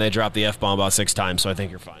yesterday, and they dropped the F-bomb about 6 times, so I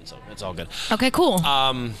think you're fine. So it's all good. Okay, cool.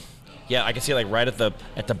 Yeah, I can see like right at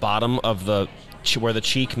the bottom of the where the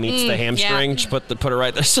cheek meets the hamstring. Yeah. Put it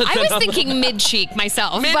right there. So I was thinking mid-cheek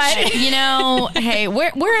myself, But, you know, hey,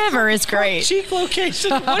 wherever is great. cheek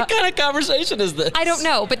location. What kind of conversation is this? I don't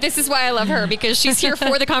know, but this is why I love her, because she's here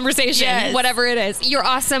for the conversation, Yes. whatever it is. You're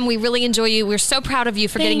awesome. We really enjoy you. We're so proud of you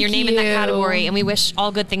for getting Thank your name in that you. category, and we wish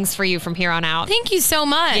all good things for you from here on out. Thank you so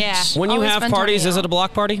much. Yeah. When you Always have fun parties, talking is to it a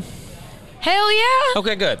block party? Hell yeah.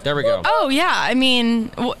 Okay, good. There we go. Oh yeah, I mean,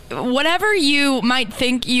 whatever you might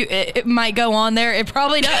think it might go on there, it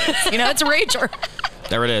probably does. You know, it's a rager.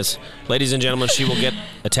 There it is. Ladies and gentlemen, she will get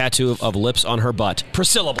a tattoo of lips on her butt.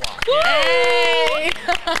 Priscilla Block. Hey.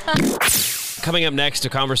 Coming up next, a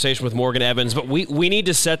conversation with Morgan Evans, but we need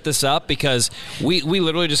to set this up because we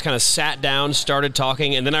literally just kind of sat down, started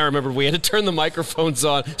talking, and then I remembered we had to turn the microphones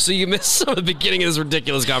on, so you missed some of the beginning of this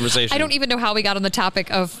ridiculous conversation. I don't even know how we got on the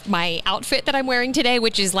topic of my outfit that I'm wearing today,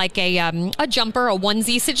 which is like a jumper, a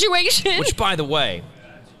onesie situation. Which, by the way,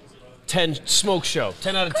 10 smoke show.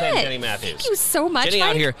 10 out of 10, Good. Jenny Matthews. Thank you so much, Jenny out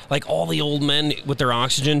Mike. here, like all the old men with their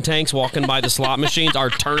oxygen tanks walking by the slot machines are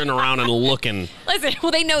turning around and looking. Listen,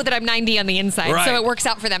 well, they know that I'm 90 on the inside, Right. so it works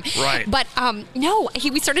out for them. Right. But no,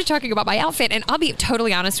 we started talking about my outfit, and I'll be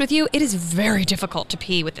totally honest with you, it is very difficult to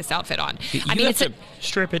pee with this outfit on. I mean, it's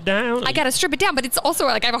strip it down. I got to strip it down, but it's also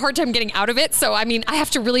like I have a hard time getting out of it. So I mean, I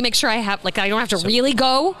have to really make sure I have I don't have to really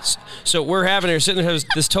go. So we're sitting there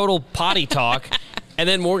this total potty talk, and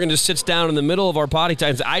then Morgan just sits down in the middle of our potty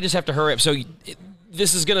time. I just have to hurry up. So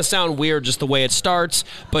this is going to sound weird just the way it starts,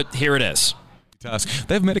 but here it is.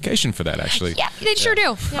 They have medication for that, actually. Yeah, they sure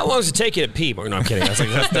do. How long does it take you to pee? No, I'm kidding.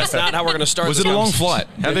 That's not how we're going to start. Was it a long flight?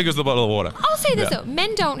 How big was the bottle of water? I'll say this though,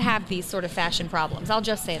 men don't have these sort of fashion problems. I'll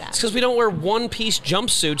just say that. It's because we don't wear one-piece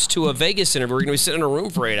jumpsuits to a Vegas interview. We're going to be sitting in a room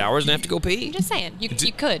for 8 hours and have to go pee. I'm just saying, you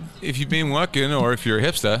could. If you've been working or if you're a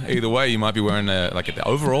hipster, either way, you might be wearing the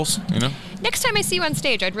overalls, you know? Next time I see you on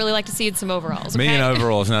stage, I'd really like to see you in some overalls. Me okay? in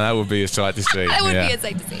overalls. Now, that would be a sight to see. That would yeah. be a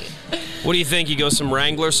sight to see. What do you think? You go some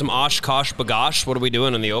Wrangler, some Oshkosh Bagosh? What are we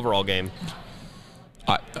doing in the overall game?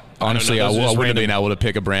 Honestly, I wouldn't have been able to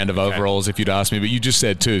pick a brand of overalls if you'd asked me, but you just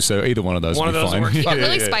said two, so either one of those would be fine. Well,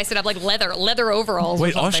 really spice it up, like leather overalls.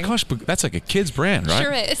 Wait, or something. Oshkosh, that's like a kid's brand, right?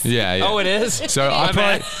 Sure is. Yeah. Oh, it is? So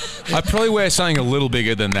I probably wear something a little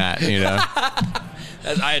bigger than that, you know?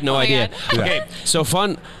 I had no idea. Okay, so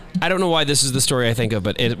fun. I don't know why this is the story I think of,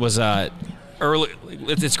 but it was early.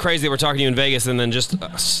 It's crazy that we're talking to you in Vegas, and then just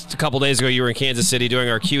a couple days ago you were in Kansas City doing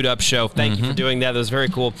our Queued Up show. Thank you for doing that. That was very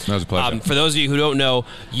cool. That was a pleasure. For those of you who don't know,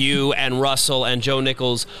 you and Russell and Joe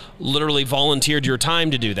Nichols literally volunteered your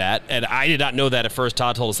time to do that, and I did not know that at first.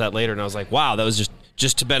 Todd told us that later, and I was like, wow, that was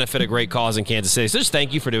just to benefit a great cause in Kansas City. So just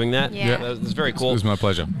thank you for doing that. Yeah. That was very cool. It was my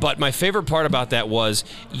pleasure. But my favorite part about that was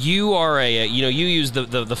you are you use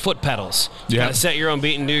the foot pedals to kind of set your own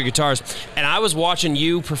beat and do your guitars. And I was watching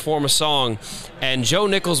you perform a song, and Joe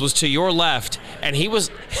Nichols was to your left, and he was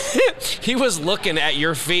he was looking at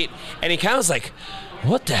your feet, and he kind of was like,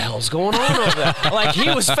 what the hell's going on over there? Like, he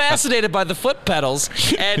was fascinated by the foot pedals,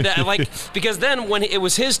 and because then when it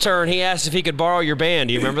was his turn, he asked if he could borrow your band.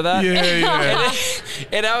 Do you remember that? Yeah.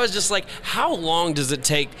 And I was just like, how long does it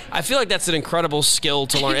take? I feel like that's an incredible skill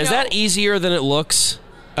to learn. Is that easier than it looks?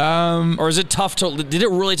 Or is it tough did it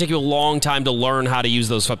really take you a long time to learn how to use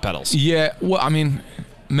those foot pedals? Yeah, well, I mean,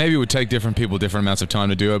 maybe it would take different people different amounts of time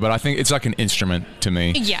to do it, but I think it's like an instrument to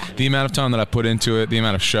me. Yeah. The amount of time that I put into it, the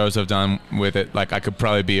amount of shows I've done with it, like I could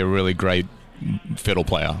probably be a really great fiddle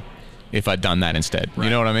player if I'd done that instead. Right.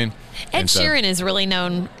 You know what I mean? Ed Sheeran is really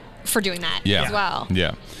known for doing that as well.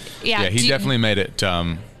 Yeah. Yeah. He definitely made it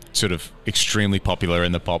sort of extremely popular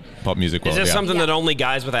in the pop music world. Is this something that only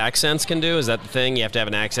guys with accents can do? Is that the thing? You have to have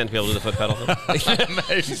an accent to be able to do the foot pedal thing?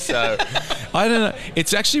 Maybe so. I don't know.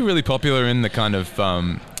 It's actually really popular in the kind of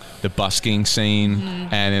the busking scene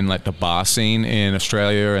and in like the bar scene in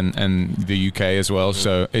Australia and the UK as well.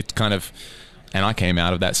 So it's kind of, and I came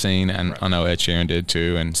out of that scene, and I know Ed Sheeran did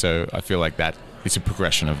too, and so I feel like that it's a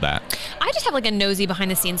progression of that. I just have like a nosy behind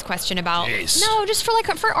the scenes question about just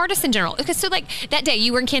for artists in general. Okay, so like that day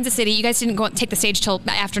you were in Kansas City, you guys didn't go take the stage till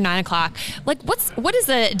after 9 o'clock. Like what is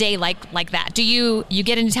a day like that? Do you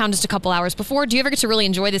get into town just a couple hours before? Do you ever get to really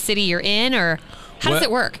enjoy the city you're in, or how does it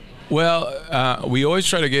work? Well, we always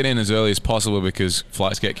try to get in as early as possible because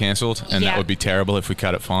flights get cancelled, and that would be terrible if we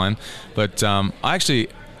cut it fine. But I actually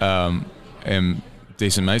am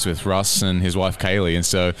decent mates with Russ and his wife Kaylee, and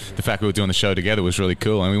so the fact we were doing the show together was really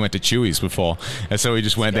cool. And we went to Chewy's before, and so we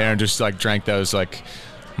just went there and just like drank those like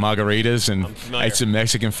margaritas and ate some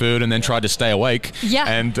Mexican food, and then tried to stay awake. Yeah.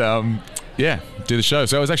 And do the show.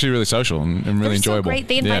 So it was actually really social and really enjoyable. Great.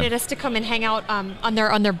 They invited us to come and hang out on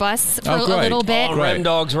their bus for a great. little bit. On Rem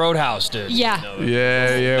Dogs Roadhouse, dude. Yeah. Wow.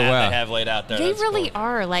 They have laid out there. They That's really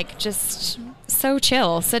are like just so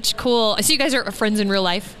chill, such cool. So you guys are friends in real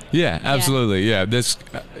life? Yeah, absolutely. Yeah, this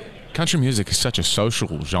country music is such a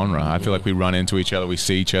social genre. I feel like we run into each other, we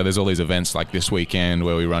see each other. There's all these events like this weekend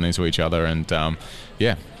where we run into each other, and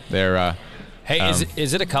they're. Hey,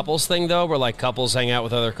 is it a couples thing though, where like couples hang out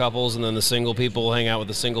with other couples, and then the single people hang out with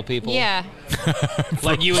the single people? Yeah.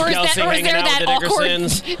 Like you and Kelsey hanging out with the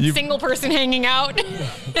Dickersons. Single person hanging out?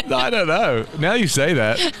 I don't know. Now you say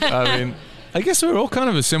that, I mean, I guess we're all kind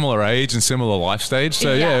of a similar age and similar life stage.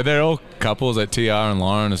 So yeah they're all couples at TR and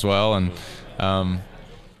Lauren as well, and.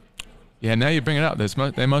 Yeah, now you bring it up.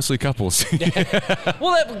 They're mostly couples.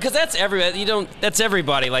 Well, because that's everybody. That's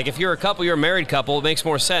everybody. Like if you're a couple, you're a married couple. It makes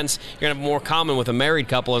more sense. You're gonna have more common with a married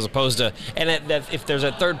couple as opposed to. And if there's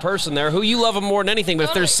a third person there who you love them more than anything, but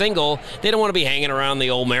if they're single, they don't want to be hanging around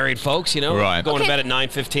the old married folks. Right. Going to bed at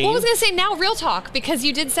 9:15. Well, I was gonna say now, real talk, because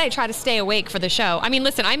you did say try to stay awake for the show. I mean,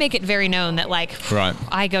 listen, I make it very known that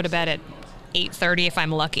I go to bed at 8:30 if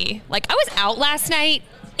I'm lucky. Like I was out last night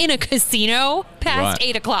in a casino past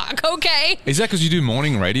 8 o'clock, okay? Is that because you do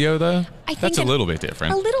morning radio, though? I think that's a little bit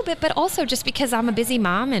different. A little bit, but also just because I'm a busy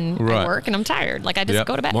mom and I work and I'm tired. Like, I just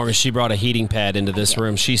go to bed. Morgan, she brought a heating pad into this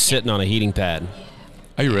room. She's sitting on a heating pad.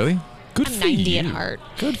 Are you really? Good I'm for 90 you. at heart.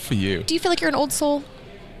 Good for you. Do you feel like you're an old soul?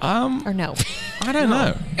 Or no? I don't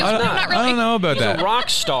know. Not really. I don't know about He's that. a rock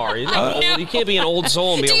star. You can't be an old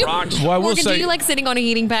soul and be a rock star. Well, I will Morgan, say, do you like sitting on a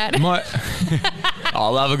heating pad?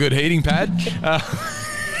 I'll have a good heating pad.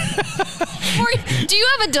 Or do you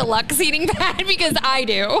have a deluxe heating pad? Because I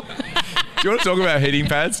do. Do you want to talk about heating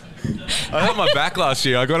pads? I hurt my back last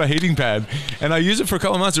year. I got a heating pad, and I used it for a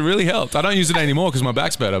couple of months. It really helped. I don't use it anymore because my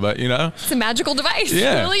back's better, but It's a magical device.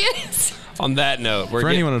 Yeah. It really is. On that note, for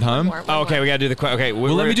anyone at home. Okay, we got to do the question. Okay,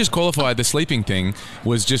 well, let me just qualify. The sleeping thing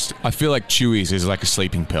was just, I feel like Chewy's is like a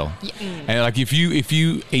sleeping pill. And like if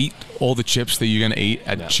you eat all the chips that you're going to eat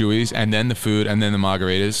at Chewy's, and then the food, and then the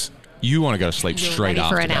margaritas, you want to go to sleep straight ready for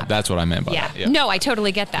after a that. nap. That's what I meant by that. Yeah. No, I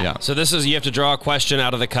totally get that. Yeah. So this is, you have to draw a question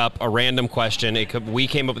out of the cup, a random question. We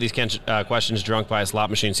came up with these questions drunk by a slot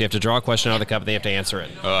machine, so you have to draw a question out of the cup and they have to answer it.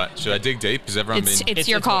 All right. Should I dig deep? Has everyone been? It's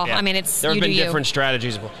your call. I mean, it's there have you been do you. different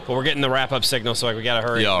strategies, but we're getting the wrap-up signal, so we got to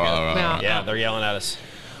hurry. Yeah, all right. Yeah, they're yelling at us.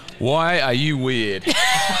 Why are you weird?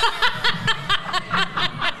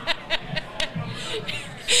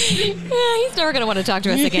 He's never going to want to talk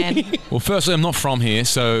to us again. Well, firstly, I'm not from here,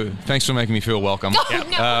 so thanks for making me feel welcome.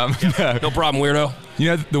 No problem, weirdo. You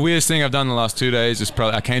know, the weirdest thing I've done in the last 2 days is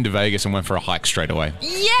probably I came to Vegas and went for a hike straight away.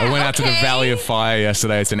 Yeah, I went out to the Valley of Fire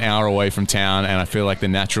yesterday. It's an hour away from town, and I feel like the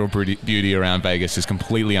natural beauty around Vegas is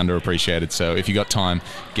completely underappreciated. So if you got time,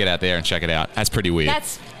 get out there and check it out. That's pretty weird.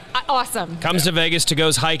 That's awesome. Comes to Vegas to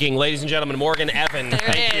goes hiking. Ladies and gentlemen, Morgan Evan.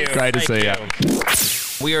 Thank you. Great to see you.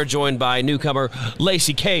 We are joined by newcomer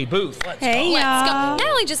Lacey K. Booth. Let's go. Let's go. Not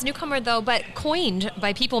only just newcomer, though, but coined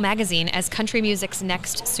by People magazine as country music's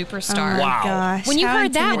next superstar. Oh, wow. Gosh, When you how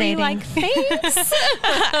heard that, were you like, thanks?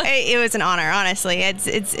 It was an honor, honestly.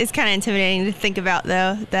 It's kind of intimidating to think about,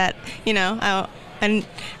 though, that, I'm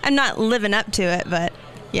not living up to it, but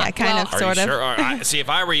yeah, kind of, sort of. Sure? See, if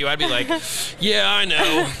I were you, I'd be like, yeah, I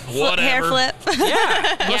know. Whatever. Hair flip.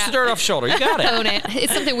 Yeah. Brush the dirt off shoulder. You got it. Own it.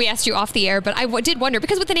 It's something we asked you off the air, but I did wonder,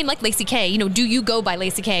 because with a name like Lacey K, do you go by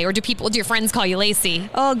Lacey K, or do your friends call you Lacey?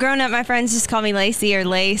 Oh, growing up, my friends just call me Lacey or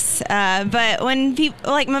Lace. But when people,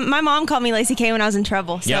 like my mom called me Lacey K when I was in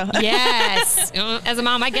trouble. So. Yep. Yes. As a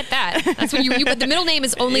mom, I get that. That's when but the middle name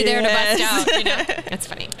is only there to bust out. That's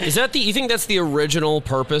funny. Is that you think that's the original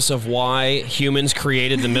purpose of why humans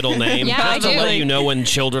created the middle name? Yeah, I to do. let you know when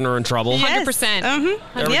children are in trouble. 100%.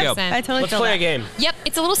 There we go. I totally Let's feel play that. a game. Yep,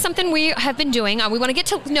 it's a little something we have been doing. We want to get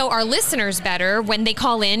to know our listeners better when they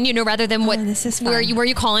call in, rather than where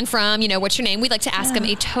you calling from, what's your name. We'd like to ask them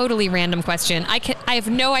a totally random question. I have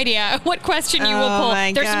no idea what question you will pull.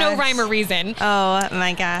 my There's no gosh. rhyme or reason. Oh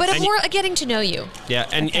my gosh. But more getting to know you. Yeah,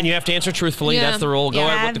 and you have to answer truthfully. Yeah. That's the rule. Go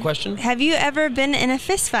Yeah. ahead with the question. Have you ever been in a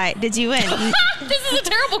fist fight? Did you win? This is a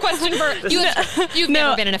terrible question for you. You've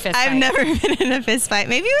never been in a fist fight. I've never been in a fist fight.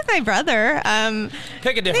 Maybe with my brother.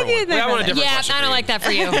 Pick a different one. I want a different Yeah, question. I don't like that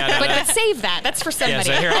for you. Yeah, no, but no. save that. That's for somebody.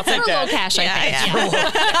 so here, I'll take for that. low cash, I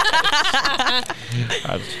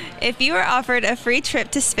think. If you were offered a free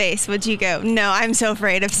trip to space, would you go? No, I'm so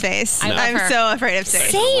afraid of space. I love I'm her. so afraid of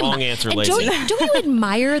space. Same. Wrong answer, And Lacey. don't you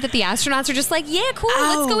admire that the astronauts are just like, yeah, cool,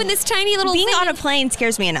 let's go in this tiny little Being thing. on a plane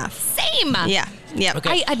scares me enough. Same. Yeah. Yep.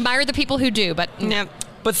 I admire the people who do, but Yep.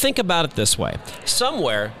 But think about it this way.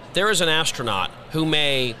 Somewhere, there is an astronaut who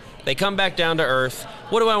may They come back down to earth.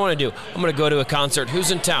 What do I want to do? I'm going to go to a concert.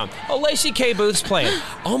 Who's in town? Oh, Lacey K. Booth's playing.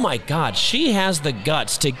 Oh, my God. She has the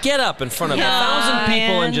guts to get up in front of 1,000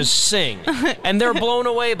 people and just sing. And they're blown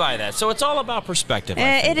away by that. So it's all about perspective.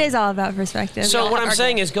 It is all about perspective. So what I'm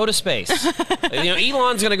saying is go to space.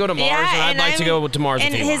 Elon's going to go to Mars, and I'd like to go to Mars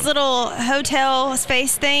and with Elon. his little hotel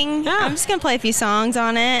space thing. I'm just going to play a few songs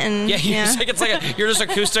on it. And You're just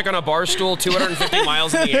acoustic on a bar stool 250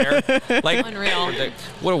 miles in the air. Like, unreal.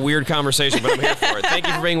 What a weird conversation, but I'm here for it. Thank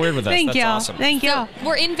you for being weird with us. That's awesome. Thank you. So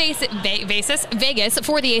we're in Vegas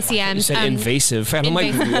for the ACMs. You said invasive. And I'm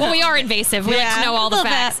like, well, we are invasive. We like to know all the a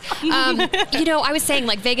little facts. I was saying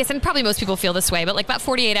like Vegas, and probably most people feel this way, but like about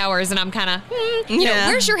 48 hours, and I'm kind of,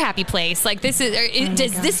 where's your happy place? Like does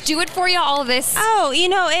this do it for you? All of this? Oh,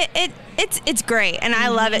 it's great, and I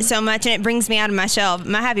love it so much, and it brings me out of my shell.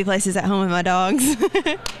 My happy place is at home with my dogs.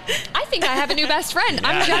 I think I have a new best friend.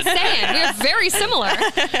 I'm just saying, we're very similar.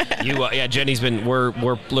 Jenny's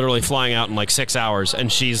we're literally flying out in like 6 hours,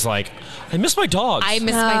 and she's like, I miss my dogs. I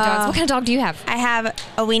miss my dogs. What kind of dog do you have? I have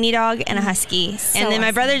a weenie dog and a husky, and then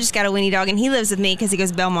my brother just got a weenie dog, and he lives with me because he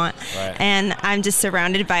goes to Belmont, and I'm just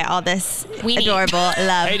surrounded by all this adorable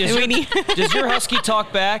love. Hey, does your husky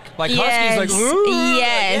talk back? Like yes. Huskies, like, ooh,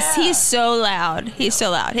 yes, he's so loud. He's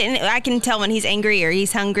so loud, and I can tell when he's angry or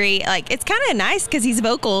he's hungry. Like it's kind of nice because he's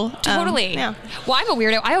vocal. Totally. Well, I'm a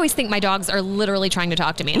weirdo. I always think my dogs are literally trying to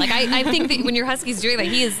talk to me. Like I think that when your husky's doing that,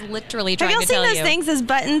 he is literally trying to tell you. Have y'all seen those things, those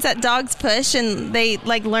buttons that dogs push and they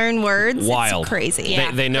like learn words? Wild. It's crazy.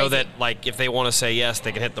 Yeah, they know that like if they want to say yes,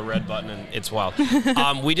 they can hit the red button, and it's wild.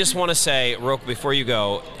 We just want to say, Roke, before you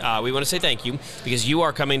go, we want to say thank you because you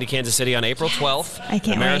are coming to Kansas City on April 12th. I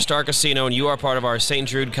can't wait. Ameristar Casino, and you are part of our St.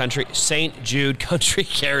 Jude Country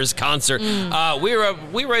Cares concert.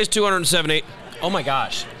 We raised $270. Oh my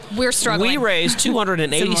gosh. We're struggling. We raised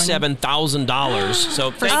 $287,000. So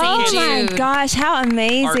thank you. Oh my gosh, how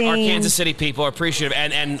amazing. Our Kansas City people are appreciative.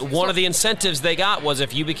 And one of the incentives they got was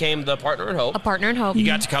if you became the Partner in Hope. A Partner in Hope. You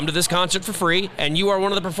got to come to this concert for free, and you are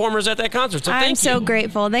one of the performers at that concert. So thank you. I'm so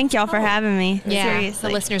grateful. Thank y'all for having me. Yeah, seriously.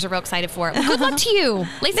 the listeners are real excited for it. Well, good luck to you.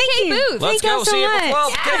 Lacey K. Booth. Let's go. so See you much. April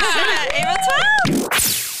 12th. April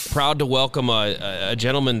 12th. Proud to welcome a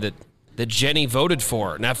gentleman that Jenny voted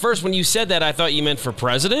for. Now, first, when you said that, I thought you meant for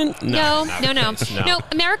president. No,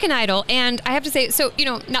 American Idol. And I have to say, so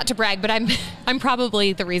not to brag, but I'm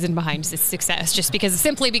probably the reason behind this success, just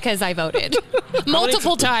simply because I voted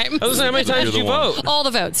multiple times. I was saying, how many times did you vote? All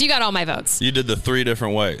the votes. You got all my votes. You did the 3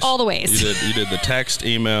 different ways. All the ways. You did the text,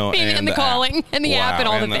 email, and the calling, app. and the app, and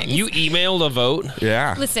all the things. You emailed a vote?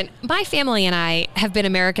 Yeah. Listen, my family and I have been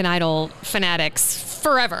American Idol fanatics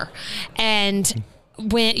forever, and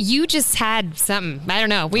when you just had something, I don't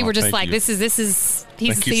know. We were just like, you. he's so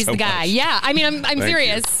the guy. much. Yeah, I mean, I'm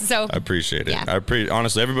serious. You. So I appreciate it. Yeah.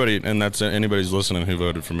 Honestly, everybody, and that's anybody's listening who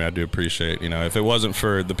voted for me, I do appreciate. If it wasn't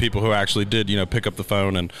for the people who actually did, pick up the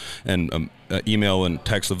phone and email and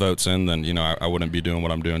text the votes in, then I wouldn't be doing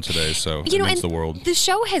what I'm doing today. So it means the world. The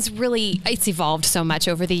show has it's evolved so much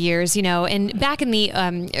over the years, and back in the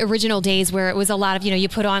original days where it was a lot of you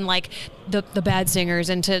put on like the bad singers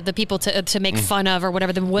and to the people to make fun of or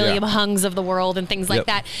whatever, the William Hungs of the world and things like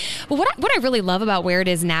that. But what I really love about where it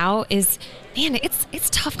is now is, man, it's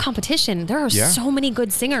tough competition. There are so many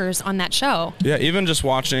good singers on that show. Yeah, even just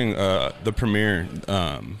watching the premiere.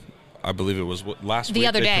 I believe it was last week. The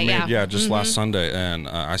other day, yeah. Just last Sunday, and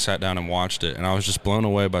I sat down and watched it, and I was just blown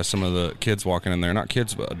away by some of the kids walking in there. Not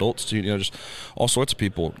kids, but adults too. Just all sorts of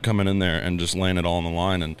people coming in there and just laying it all on the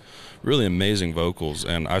line, and really amazing vocals.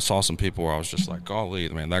 And I saw some people where I was just like, golly,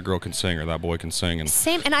 man, that girl can sing or that boy can sing. And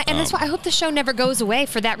same, and that's why I hope the show never goes away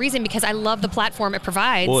for that reason, because I love the platform it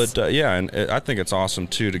provides. Well, I think it's awesome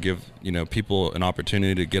too to give people an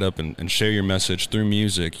opportunity to get up and share your message through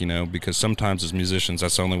music. Because sometimes as musicians,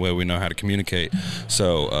 that's the only way we know how to communicate.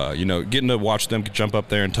 So getting to watch them jump up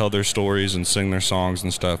there and tell their stories and sing their songs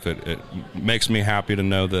and stuff, it makes me happy to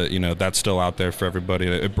know that that's still out there for everybody.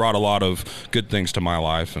 It brought a lot of good things to my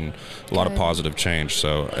life and a lot of positive change.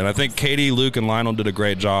 So, and I think Katie, Luke, and Lionel did a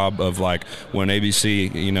great job of, like, when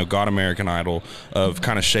ABC got American Idol, of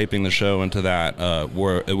kind of shaping the show into that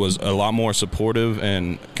where it was a lot more supportive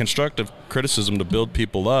and constructive criticism to build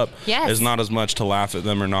people up. Yes. Is not as much to laugh at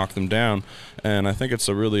them or knock them down. And I think it's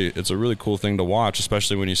a really cool thing to watch,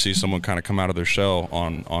 especially when you see someone kind of come out of their shell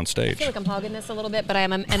on stage. I feel like I'm hogging this a little bit, but I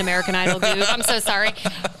am an American Idol dude. I'm so sorry.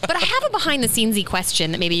 But I have a behind-the-scenesy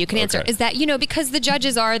question that maybe you can answer. Is that, because the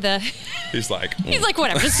judges are the... He's like,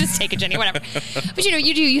 whatever, just take it, Jenny, whatever. But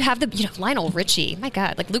you have the, Lionel Richie, my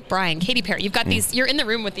God, like Luke Bryan, Katy Perry. You've got these, you're in the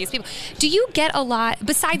room with these people. Do you get a lot,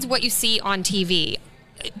 besides what you see on TV,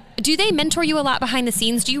 do they mentor you a lot behind the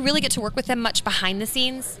scenes? Do you really get to work with them much behind the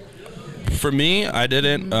scenes? For me, I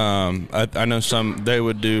didn't. I know they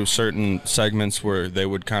would do certain segments where they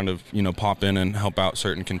would kind of, pop in and help out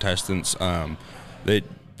certain contestants.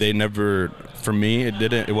 They never, for me,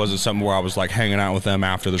 it wasn't something where I was like hanging out with them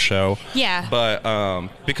after the show. Yeah. But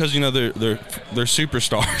because they're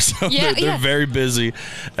superstars, so they're very busy,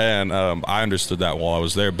 and I understood that while I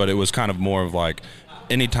was there. But it was kind of more of like,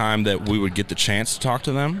 anytime that we would get the chance to talk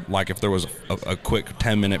to them, like if there was a quick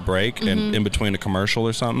 10-minute break and in between a commercial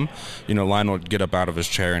or something, Lionel would get up out of his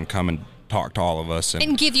chair and come and talk to all of us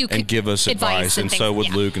and give us advice. And so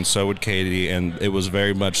would Luke, and so would Katie, and it was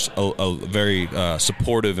very much a very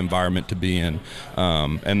supportive environment to be in.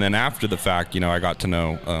 And then after the fact, I got to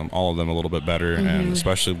know all of them a little bit better, and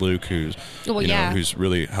especially Luke, who's who's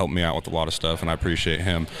really helped me out with a lot of stuff, and I appreciate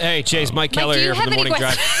him. Hey, Chase, Mike Keller here for the Morning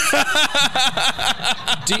Drive.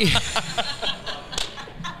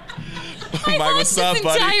 Mike, what's up,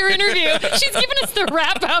 buddy? Entire interview. She's giving us the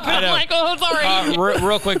wrap up, and I'm like, oh, sorry.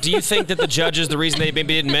 Real quick, do you think that the judges, the reason they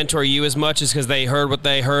maybe didn't mentor you as much is because they heard what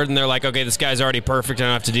they heard and they're like, okay, this guy's already perfect, I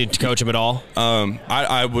don't have to coach him at all?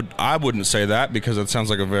 I wouldn't say that, because it sounds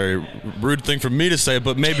like a very rude thing for me to say,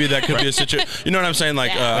 but maybe that could be a situation. You know what I'm saying?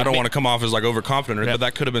 Like, I don't want to come off as like overconfident, but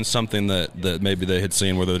that could have been something that maybe they had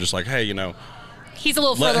seen where they're just like, hey, he's a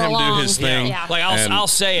little let further him along. do his thing. Yeah. Like I'll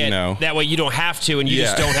say it. That way you don't have to, and you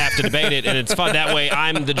just don't have to debate it, and it's fun. That way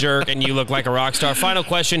I'm the jerk, and you look like a rock star. Final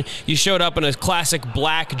question: you showed up in a classic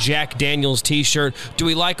black Jack Daniel's T-shirt. Do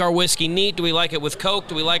we like our whiskey neat? Do we like it with Coke?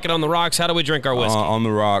 Do we like it on the rocks? How do we drink our whiskey? On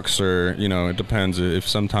the rocks, or it depends. If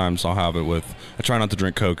sometimes I'll have it with. I try not to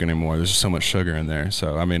drink Coke anymore. There's just so much sugar in there.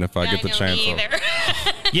 So I mean, if I get the chance,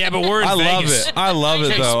 yeah, but we're in Vegas. I love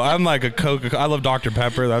it though. I'm like a Coke. I love Dr.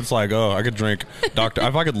 Pepper. That's like, I could drink Dr.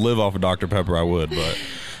 If I could live off of Dr. Pepper, I would.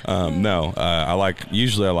 But no,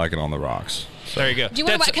 usually I like it on the rocks. So. There you go. Do you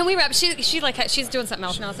want to? Can we wrap? She's doing something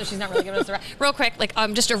else now, so she's not really giving us a wrap. Real quick,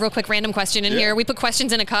 just a real quick random question in here. We put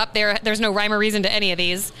questions in a cup. There's no rhyme or reason to any of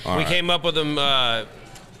these. We came up with them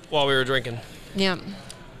while we were drinking. Yeah.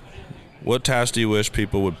 What task do you wish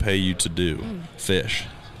people would pay you to do? Fish.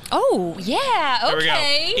 Oh, yeah. Okay. There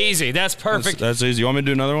we go. Easy. That's perfect. That's easy. You want me to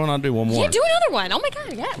do another one? I'll do one more. Yeah, do another one. Oh, my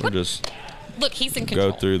God. Yeah. We'll just look, he's in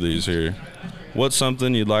control. go through these here. What's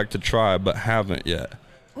something you'd like to try but haven't yet?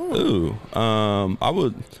 Ooh. I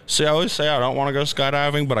would I always say I don't want to go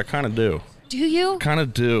skydiving, but I kind of do. Do you? Kind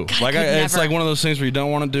of do. God, It's like one of those things where you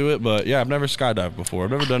don't want to do it, but yeah, I've never skydived before.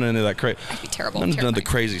 I've never done any of that crazy. That'd be terrible. I've never done the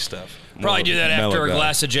crazy stuff. Probably do that after a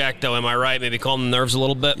glass of Jack, though. Am I right? Maybe calm the nerves a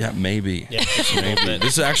little bit. Yeah, maybe. Yeah, just a little bit.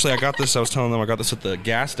 This is actually, I was telling them I got this at the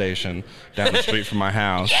gas station down the street from my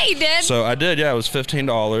house. Yeah, you did. So I did. Yeah, it was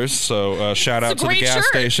 $15. So shout out to the gas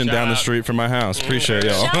station down the street from my house. Appreciate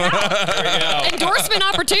y'all. Endorsement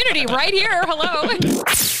opportunity right here. Hello.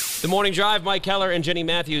 The Morning Drive, Mike Keller and Jenny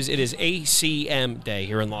Matthews. It is ACM Day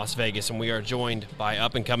here in Las Vegas, and we are joined by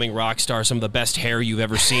up-and-coming rock star, some of the best hair you've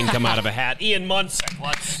ever seen come out of a hat, Ian Munsick.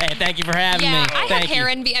 Hey, thank you for having me. I Thank have hair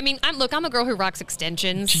envy. I mean, I'm a girl who rocks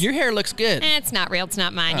extensions. Your hair looks good. It's not real. It's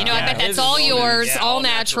not mine. I bet that's all yours, all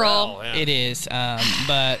natural. It is,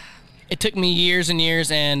 but it took me years and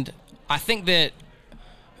years, and I think that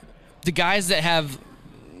the guys that have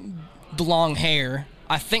the long hair,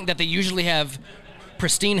 I think that they usually have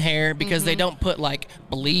pristine hair because they don't put like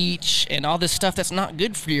bleach and all this stuff that's not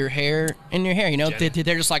good for your hair in your hair.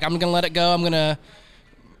 They're just like, I'm gonna let it go. I'm gonna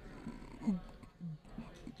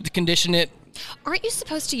condition it. Aren't you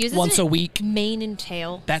supposed to use once a week? Mane and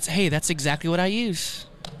tail. That's exactly what I use.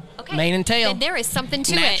 Okay. Mane and tail. Then there is something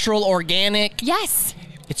to Natural, organic. Yes.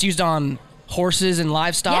 It's used on horses and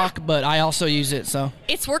livestock, but I also use it, so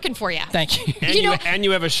it's working for you. Thank you. And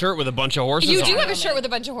you have a shirt with a bunch of horses. You do have a shirt with a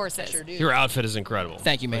bunch of horses. Sure do. Your outfit is incredible.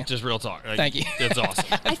 Thank you, man. Just real talk. Thank you. It's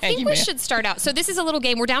awesome. I think we should start out. So this is a little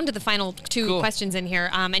game. We're down to the final two questions in here,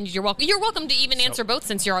 and you're welcome. You're welcome to even answer both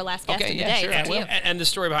since you're our last guest of the day. Sure. And the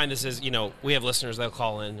story behind this is, we have listeners that'll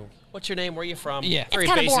call in. What's your name? Where are you from? Yeah. Very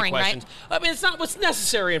it's kind of boring, questions. Right? I mean, it's not what's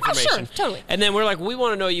necessary information. Oh, sure, totally. And then we're like, we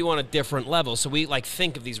want to know you on a different level. So we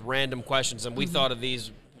think of these random questions, and we thought of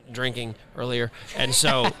these drinking earlier. And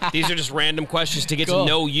so these are just random questions to get to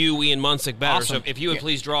know you, Ian Munsick, better. Awesome. So if you would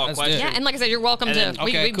please draw a question. Yeah, and like I said, you're welcome to.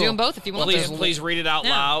 We can do them both if you want to. Please read it out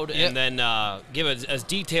loud and then give as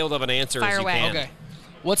detailed of an answer as you can. Okay.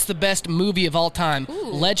 What's the best movie of all time?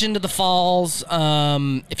 Legend of the Falls.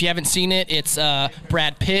 If you haven't seen it, it's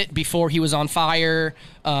Brad Pitt before he was on fire.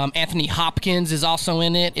 Anthony Hopkins is also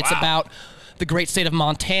in it. It's about the great state of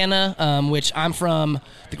Montana, which I'm from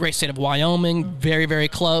the great state of Wyoming, very, very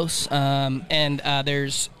close. And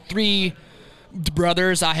there's 3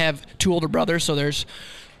 brothers. I have 2 older brothers, so there's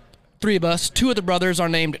 3 of us. 2 of the brothers are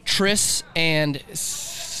named Tris and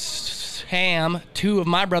Sam. 2 of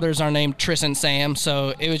my brothers are named Tris and Sam.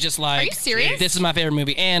 So it was just like, are you serious? This is my favorite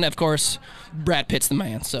movie, and of course, Brad Pitt's the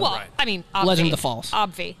man. So well, I mean, Legend of the Falls.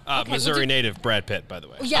 Obvi. Okay, Missouri native Brad Pitt, by the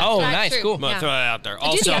way. Yeah, oh, that's nice, true. cool. I'm gonna Yeah. throw that out there. I do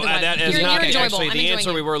Also, the other one. that is You're not enjoyable. actually I'm the enjoying answer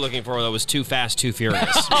it. we were looking for. That was Too Fast, Too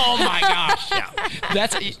Furious. Oh my gosh! Yeah,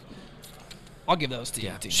 that's. I'll give those to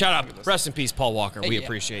you. Shut up. Rest in peace, Paul Walker. We Yeah.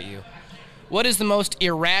 appreciate you. What is the most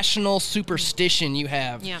irrational superstition you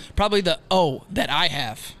have? Yeah. Probably the that I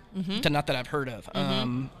have. Not that I've heard of.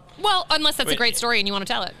 Well, unless that's a Wait. great story and you want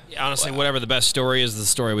to tell it. Honestly, whatever the best story is, the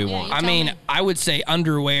story we want. I mean, I would say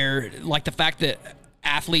underwear, like the fact that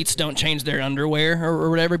athletes don't change their underwear or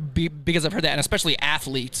whatever, because I've heard that, and especially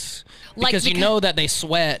athletes, because you know that they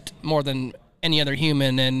sweat more than any other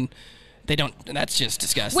human, and they don't. That's just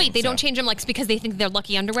disgusting. Wait, they don't change them like because they think they're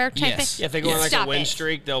lucky underwear type Yes. thing? Yeah, if they go on like Stop a win it.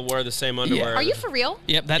 streak, they'll wear the same underwear. Are you for real?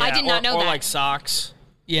 Yep. I did not know or that. like socks.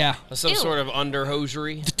 Yeah. Some Ew. sort of under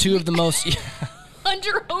hosiery. The 2 of the most.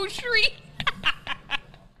 Under hosiery?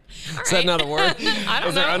 Is that not a word? I don't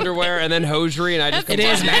Is there know. underwear and then hosiery? And I just It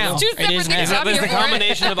is now. Two It is separate now. things. I'm Is here the for it.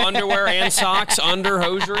 combination of underwear and socks under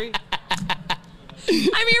hosiery?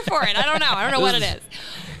 I'm here for it. I don't know what it is.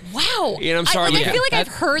 Wow. Ian, I'm sorry. I feel like I've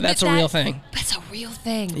heard that's that. a real thing. That's a real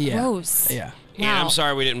thing. Yeah. Gross. Yeah. Ian, I'm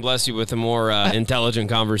sorry we didn't bless you with a more intelligent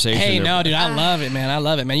conversation. Hey, there. no, dude, I love it, man. I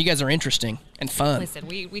love it, man. You guys are interesting and fun. Listen,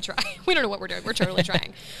 we try. We don't know what we're doing. We're totally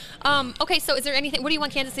trying. Okay, so is there anything? What do you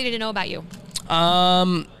want Kansas City to know about you?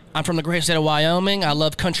 I'm from the great state of Wyoming. I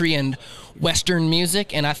love country and Western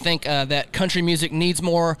music, and I think that country music needs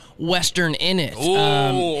more Western in it.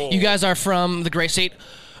 You guys are from the great state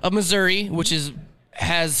of Missouri, which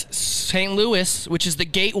has St. Louis, which is the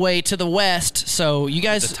gateway to the West. So you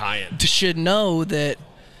guys should know that.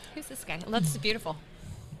 Who's this guy? Oh, this is beautiful.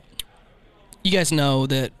 You guys know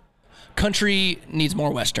that country needs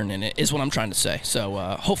more Western in it, is what I'm trying to say. So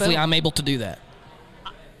hopefully I'm able to do that.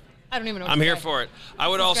 I don't even know what I'm to here say. for it. I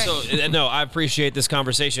would This is also, no, I appreciate this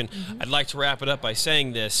conversation. I'd like to wrap it up by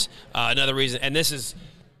saying this. Another reason, and this is,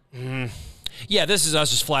 this is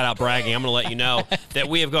us just flat out bragging. I'm going to let you know that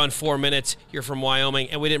we have gone 4 minutes. You're from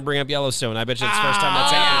Wyoming, and we didn't bring up Yellowstone. I bet you it's the first time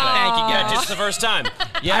that's happened. Thank you, guys. It's the first time.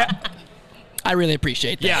 Yeah. I really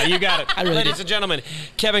appreciate that. Yeah, you got it. I really Ladies do. and gentlemen,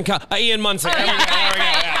 Ian Munson. There we go. There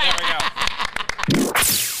we go.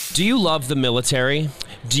 Do you love the military?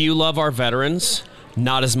 Do you love our veterans?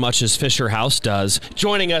 Not as much as Fisher House does.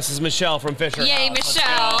 Joining us is Michelle from Fisher Yay, House.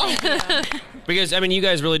 Michelle. Because, I mean, you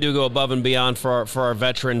guys really do go above and beyond for our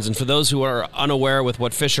veterans. And for those who are unaware with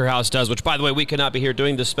what Fisher House does, which, by the way, we could not be here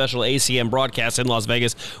doing this special ACM broadcast in Las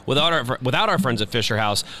Vegas without our friends at Fisher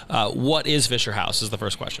House. What is Fisher House is the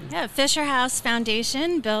first question. Yeah, Fisher House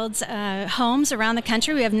Foundation builds homes around the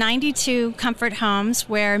country. We have 92 comfort homes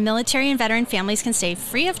where military and veteran families can stay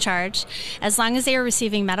free of charge as long as they are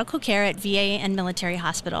receiving medical care at VA and military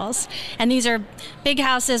hospitals. And these are big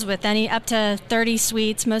houses with up to 30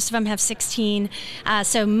 suites. Most of them have 16.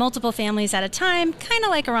 So multiple families at a time, kind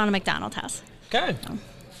of like around a McDonald's house. Okay.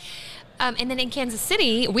 And then in Kansas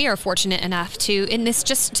City, we are fortunate enough and this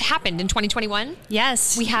just happened in 2021.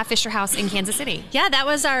 Yes. We have Fisher House in Kansas City. Yeah, that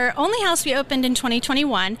was our only house we opened in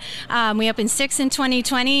 2021. We opened 6 in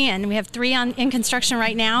 2020, and we have 3 in construction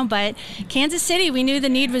right now. But Kansas City, we knew the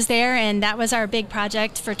need was there, and that was our big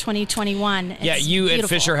project for 2021. Yeah, It's you beautiful. at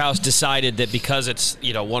Fisher House decided that because it's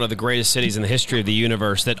one of the greatest cities in the history of the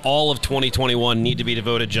universe, that all of 2021 need to be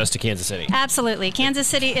devoted just to Kansas City. Absolutely. Kansas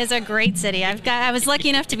City is a great city. I was lucky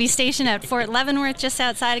enough to be stationed at Fort Leavenworth, just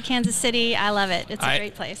outside of Kansas City. I love it. It's a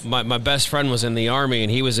great place. My best friend was in the Army,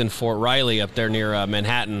 and he was in Fort Riley up there near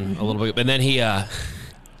Manhattan a little bit. And then and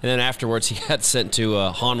then afterwards he got sent to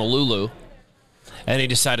Honolulu. And he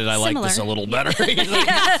decided I like this a little better. So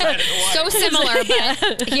similar,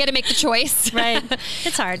 but he had to make the choice. Right.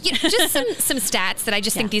 It's hard. Just some stats that I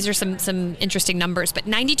just think these are some interesting numbers. But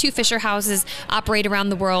 92 Fisher houses operate around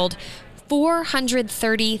the world.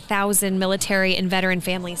 430,000 military and veteran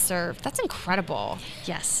families served. That's incredible.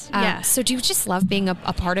 Yes. So do you just love being a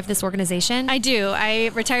part of this organization? I do. I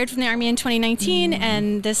retired from the Army in 2019,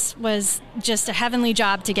 and this was just a heavenly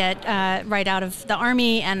job to get right out of the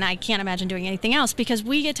Army, and I can't imagine doing anything else because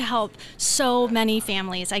we get to help so many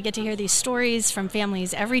families. I get to hear these stories from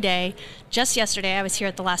families every day. Just yesterday, I was here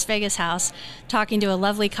at the Las Vegas house talking to a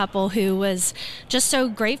lovely couple who was just so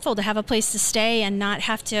grateful to have a place to stay and not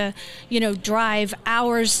have to, drive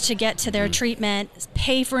hours to get to their treatment,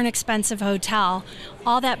 pay for an expensive hotel.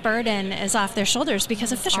 All that burden is off their shoulders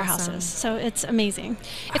because of Fisher Houses. So it's amazing.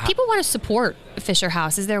 If people want to support Fisher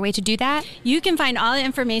House, is there a way to do that? You can find all the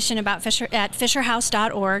information about Fisher at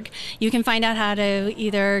fisherhouse.org. You can find out how to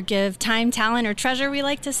either give time, talent, or treasure, we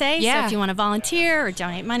like to say. Yeah. So if you want to volunteer or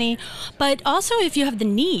donate money. But also if you have the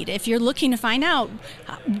need, if you're looking to find out,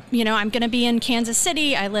 I'm going to be in Kansas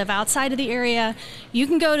City, I live outside of the area, you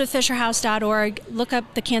can go to fisherhouse.org, look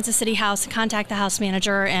up the Kansas City House, contact the house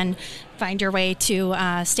manager, and find your way to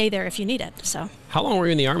stay there if you need it. So, how long were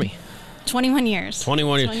you in the Army? 21 years.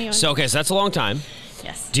 21 years. So that's a long time.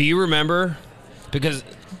 Yes. Do you remember? Because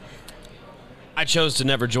I chose to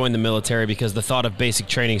never join the military because the thought of basic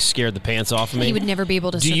training scared the pants off of me. You would never be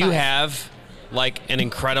able to survive. Do you have like an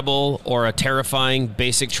incredible or a terrifying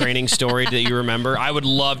basic training story that you remember? I would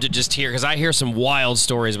love to just hear, because I hear some wild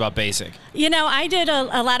stories about basic. I did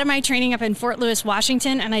a lot of my training up in Fort Lewis,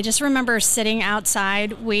 Washington, and I just remember sitting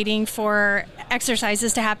outside waiting for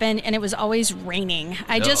exercises to happen, and it was always raining.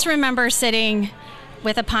 I just remember sitting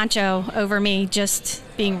with a poncho over me, just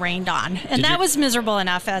being rained on. And that was miserable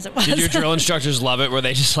enough as it was. Did your drill instructors love it? Were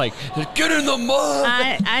they just like, get in the mud?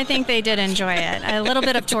 I think they did enjoy it. A little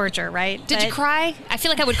bit of torture, right? Did you cry? I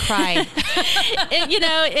feel like I would cry.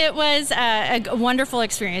 It was a wonderful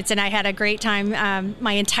experience, and I had a great time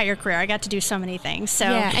my entire career. I got to do so many things. So,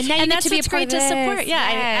 yeah. And now you get to be a part of this. Support.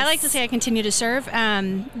 Yeah, yes. I like to say I continue to serve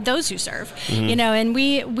those who serve. And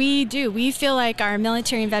we do. We feel like our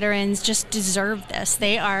military and veterans just deserve this.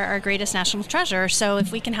 They are our greatest national treasure. So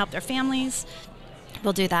if we can help their families,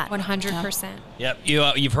 we'll do that. 100%. Yep.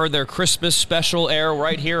 You've heard their Christmas special air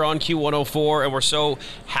right here on Q104, and we're so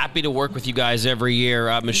happy to work with you guys every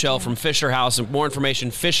year. Michelle from Fisher House, and more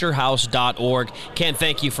information, fisherhouse.org. Can't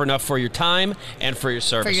thank you enough for your time and for your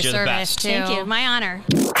service. You're the best. Thank you. My honor.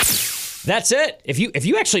 That's it. If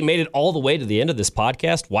you actually made it all the way to the end of this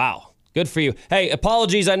podcast, wow. Good for you. Hey,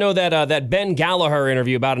 apologies. I know that Ben Gallagher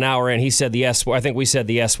interview about an hour in, he said the S word. I think we said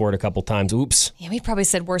the S word a couple times. Oops. Yeah, we probably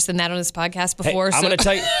said worse than that on this podcast before. Hey, I'm going to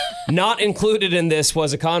tell you, not included in this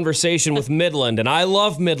was a conversation with Midland, and I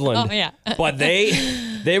love Midland. Oh, yeah. But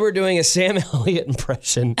they were doing a Sam Elliott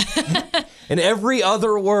impression, and every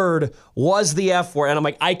other word was the F word. And I'm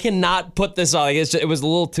like, I cannot put this on. It was a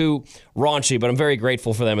little too raunchy, but I'm very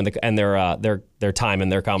grateful for them and their time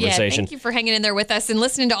and their conversation. Yeah, thank you for hanging in there with us and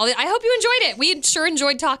listening to all this. I hope you enjoyed it. We sure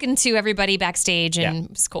enjoyed talking to everybody backstage, and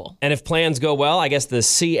it was cool. And if plans go well, I guess the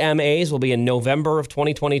CMAs will be in November of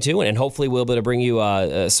 2022, and hopefully we'll be able to bring you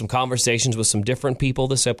some conversations with some different people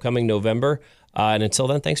this upcoming November. And until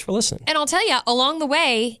then, thanks for listening. And I'll tell you, along the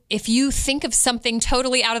way, if you think of something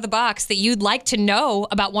totally out of the box that you'd like to know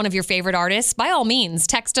about one of your favorite artists, by all means,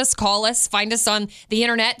 text us, call us, find us on the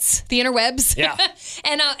internets, the interwebs,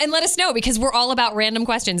 and let us know, because we're all about random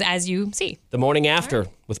questions, as you see. The Morning After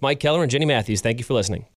with Mike Keller and Jenny Matthews. Thank you for listening.